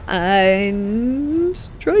 And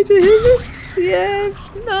try to hit it. Yeah,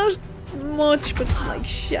 not much, but like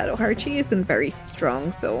Shadowheart, she isn't very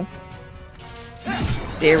strong, so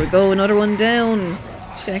there we go, another one down.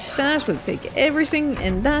 Check that. We'll take everything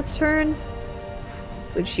in that turn.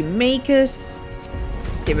 Will she make it?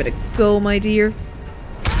 Give it a go, my dear.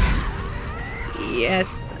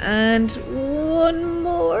 Yes, and one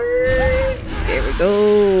more. There we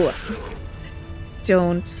go.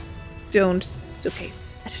 Don't. Okay,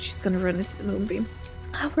 I thought she's gonna run into the moonbeam.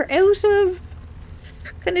 Ah, we're out of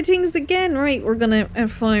kind of things again. Right, we're gonna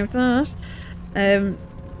F5 that.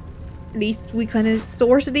 At least we kind of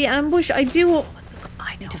sorted the ambush. I know.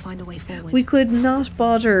 Need to find a way forward. We could not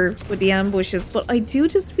bother with the ambushes, but I do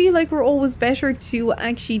just feel like we're always better to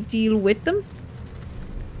actually deal with them.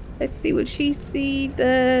 Let's see, will she see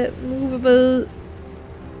the movable?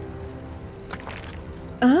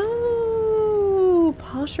 Oh,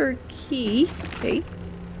 Potter key. Okay.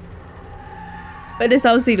 But this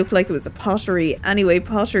obviously looked like it was a pottery. Anyway,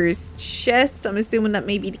 Potter's chest. I'm assuming that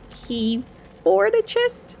may be the key for the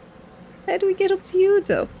chest. How do we get up to you,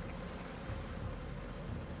 though?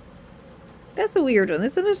 That's a weird one,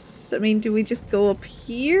 isn't it? I mean, do we just go up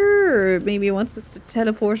here? Or maybe it wants us to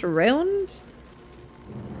teleport around?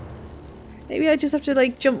 Maybe I just have to,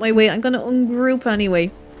 like, jump my way. I'm gonna ungroup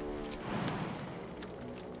anyway.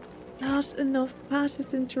 Not enough. Path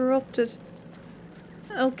is interrupted.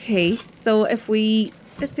 Okay, so if we...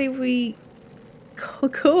 Let's say if we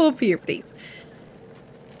go up here, please.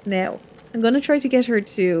 Now, I'm gonna try to get her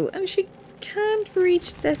to... And she can't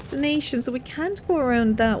reach destination, so we can't go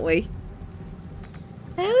around that way.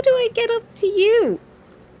 How do I get up to you?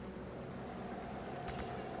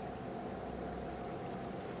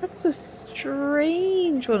 That's a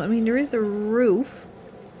strange one. I mean, there is a roof.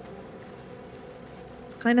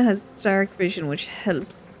 Kind of has dark vision, which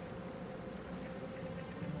helps.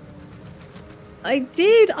 I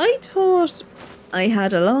thought I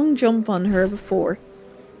had a long jump on her before.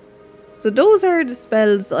 So those are the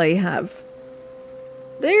spells I have.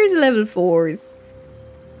 There's level 4s.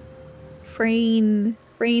 Frayne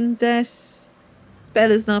Death.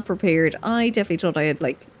 Spell is not prepared. I definitely thought I had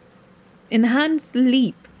like Enhanced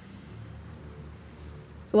Leap.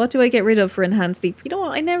 So what do I get rid of for Enhanced Leap? You know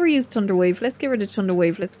what? I never used Thunder Wave. Let's get rid of Thunder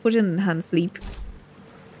Wave. Let's put in Enhanced Leap.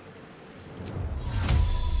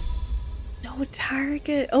 No,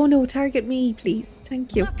 target. Oh no, target me, please.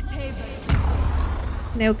 Thank you.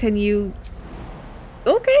 Now can you...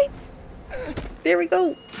 Okay. There we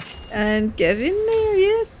go. And get in there.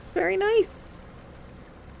 Yes, very nice.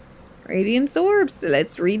 Radiance Orbs.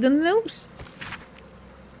 Let's read the note.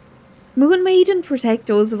 Moon Maiden, protect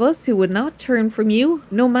those of us who would not turn from you,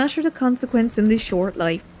 no matter the consequence in this short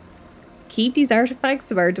life. Keep these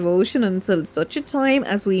artifacts of our devotion until such a time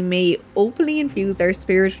as we may openly infuse our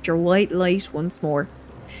spirit with your white light once more.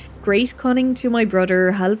 Great cunning to my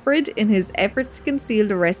brother Halfred in his efforts to conceal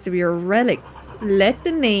the rest of your relics. Let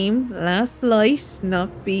the name Last Light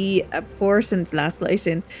not be important. Last Light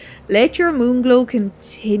in. Let your moon glow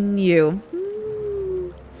continue.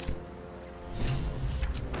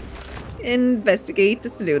 Investigate the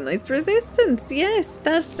Saloon Knight's resistance. Yes,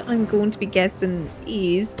 that I'm going to be guessing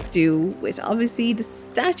is to do with obviously the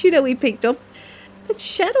statue that we picked up that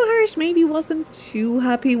Shadowheart maybe wasn't too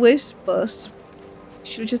happy with, but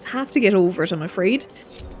she'll just have to get over it, I'm afraid.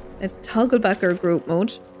 Let's toggle back our group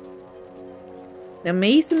mode. Now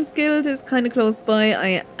Mason's Guild is kind of close by.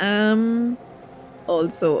 I am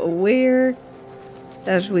also aware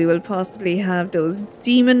that we will possibly have those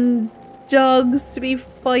demon dogs to be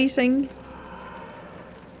fighting.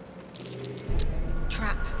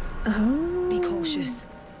 Trap. Oh. Be cautious.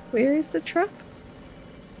 Where is the trap?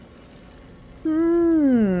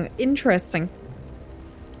 Interesting.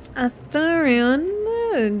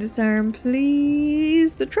 Astarion, disarm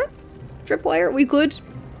please. The trap. Tripwire. We could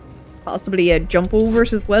possibly jump over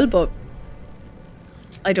it as well, but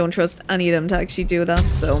I don't trust any of them to actually do that,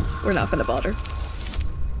 so we're not going to bother.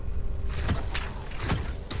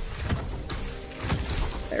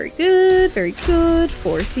 Very good, very good.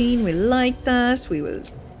 14, we like that. We will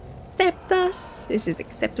accept that. It is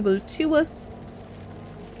acceptable to us.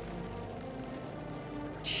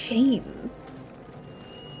 Chains.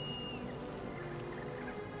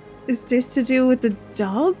 Is this to do with the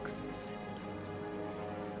dogs?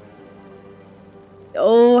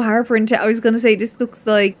 Oh, Harper and I was going to say this looks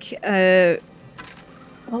like,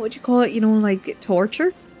 what would you call it? You know, like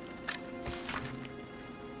torture?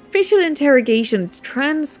 Official interrogation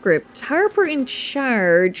transcript. Harper in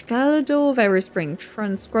charge. Galado of Everspring.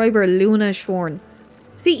 Transcriber Luna Schworn.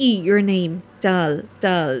 CE, your name. Dal.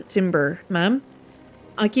 Timber, ma'am.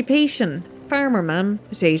 Occupation. Farmer, ma'am.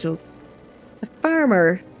 Potatoes. A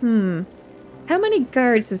farmer. How many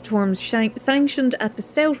guards has Torms sanctioned at the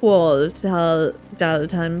south wall, Dal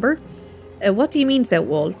Timber? What do you mean, south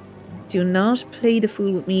wall? Do not play the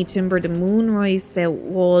fool with me, Timber. The Moonrise South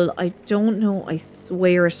Wall. I don't know. I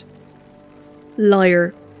swear it.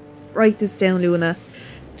 Liar. Write this down, Luna.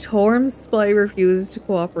 Torm's spy refuses to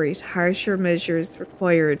cooperate. Harsher measures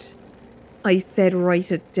required. I said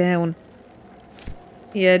write it down.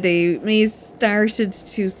 Yeah, they may have started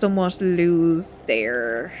to somewhat lose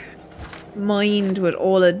their mind with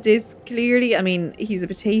all of this, clearly. I mean, he's a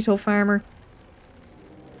potato farmer.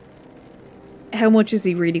 How much is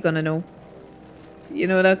he really gonna know? You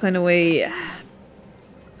know, that kind of way.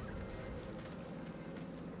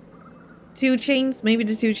 2 chains, maybe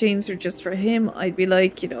the 2 chains are just for him. I'd be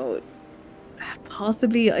like, you know,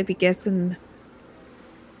 possibly I'd be guessing,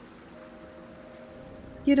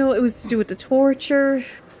 you know, it was to do with the torture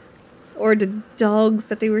or the dogs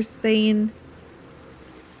that they were saying.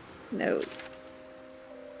 No.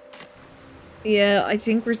 Yeah, I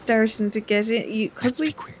think we're starting to get it.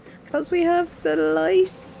 Because we have the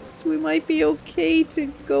light, we might be okay to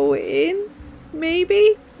go in,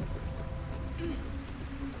 maybe?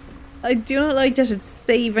 I do not like that it's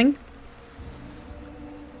saving.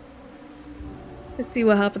 Let's see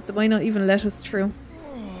what happens. It might not even let us through.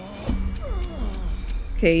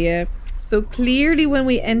 Okay, yeah. So clearly when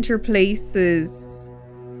we enter places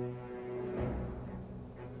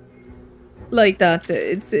like that,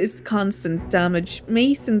 it's constant damage.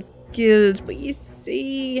 Mason's Guild, but you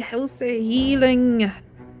see, House of Healing.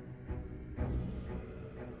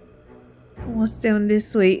 What's down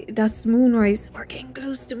this way? That's Moonrise. We're getting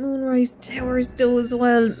close to Moonrise Towers though as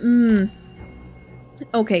well.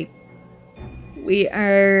 Okay. We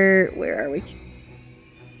are... Where are we?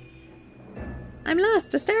 I'm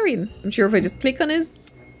lost, Astarion. I'm sure if I just click on his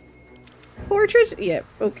portrait. Yeah,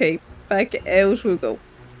 okay. Back out we'll go.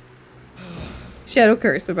 Shadow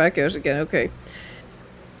Curse, we're back out again, okay.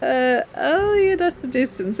 Oh yeah, that's the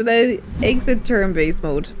distance. Without exit turn-based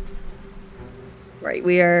mode. Right,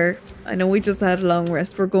 we are... I know we just had a long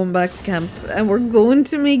rest. We're going back to camp. And we're going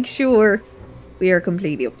to make sure we are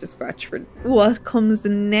completely up to scratch for what comes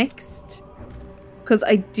next. Because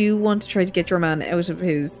I do want to try to get your man out of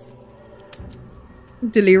his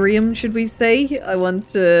delirium, should we say. I want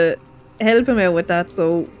to help him out with that.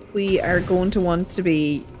 So we are going to want to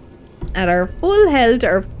be at our full health,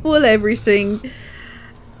 our full everything.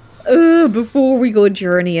 Before we go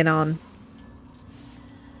journeying on.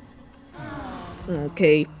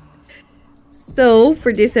 Okay. So,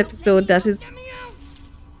 for this episode, that is...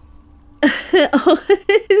 Oh,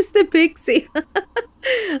 it's the pixie.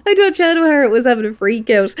 I thought Shadowheart was having a freak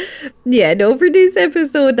out. Yeah, no, for this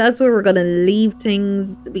episode, that's where we're going to leave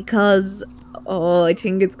things because, oh, I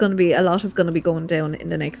think it's going to be, a lot is going to be going down in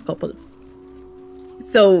the next couple.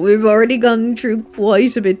 So, we've already gone through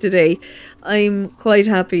quite a bit today. I'm quite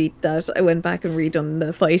happy that I went back and redone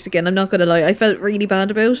the fight again. I'm not going to lie, I felt really bad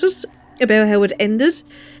about it, about how it ended.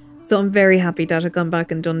 So I'm very happy that I've gone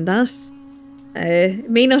back and done that. It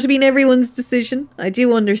may not have been everyone's decision. I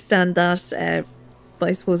do understand that. But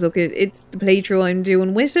I suppose, okay, it's the playthrough I'm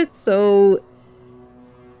doing with it. So,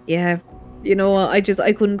 yeah. You know what?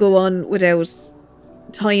 I couldn't go on without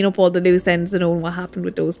tying up all the loose ends and knowing what happened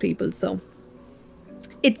with those people. So,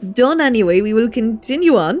 it's done anyway. We will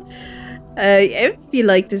continue on. If you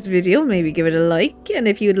like this video, maybe give it a like, and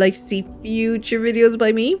if you would like to see future videos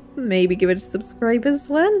by me, maybe give it a subscribe as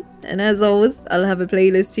well. And as always, I'll have a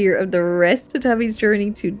playlist here of the rest of Tavi's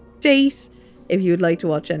journey to date, if you would like to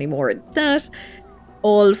watch any more of that.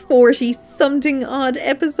 All 40 something odd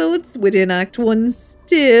episodes within Act 1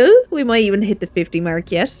 still. We might even hit the 50 mark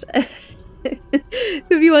yet. So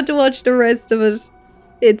if you want to watch the rest of it,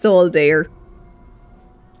 it's all there.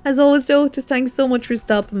 As always though, just thanks so much for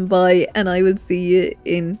stopping by, and I will see you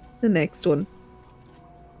in the next one.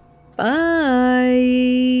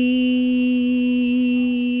 Bye!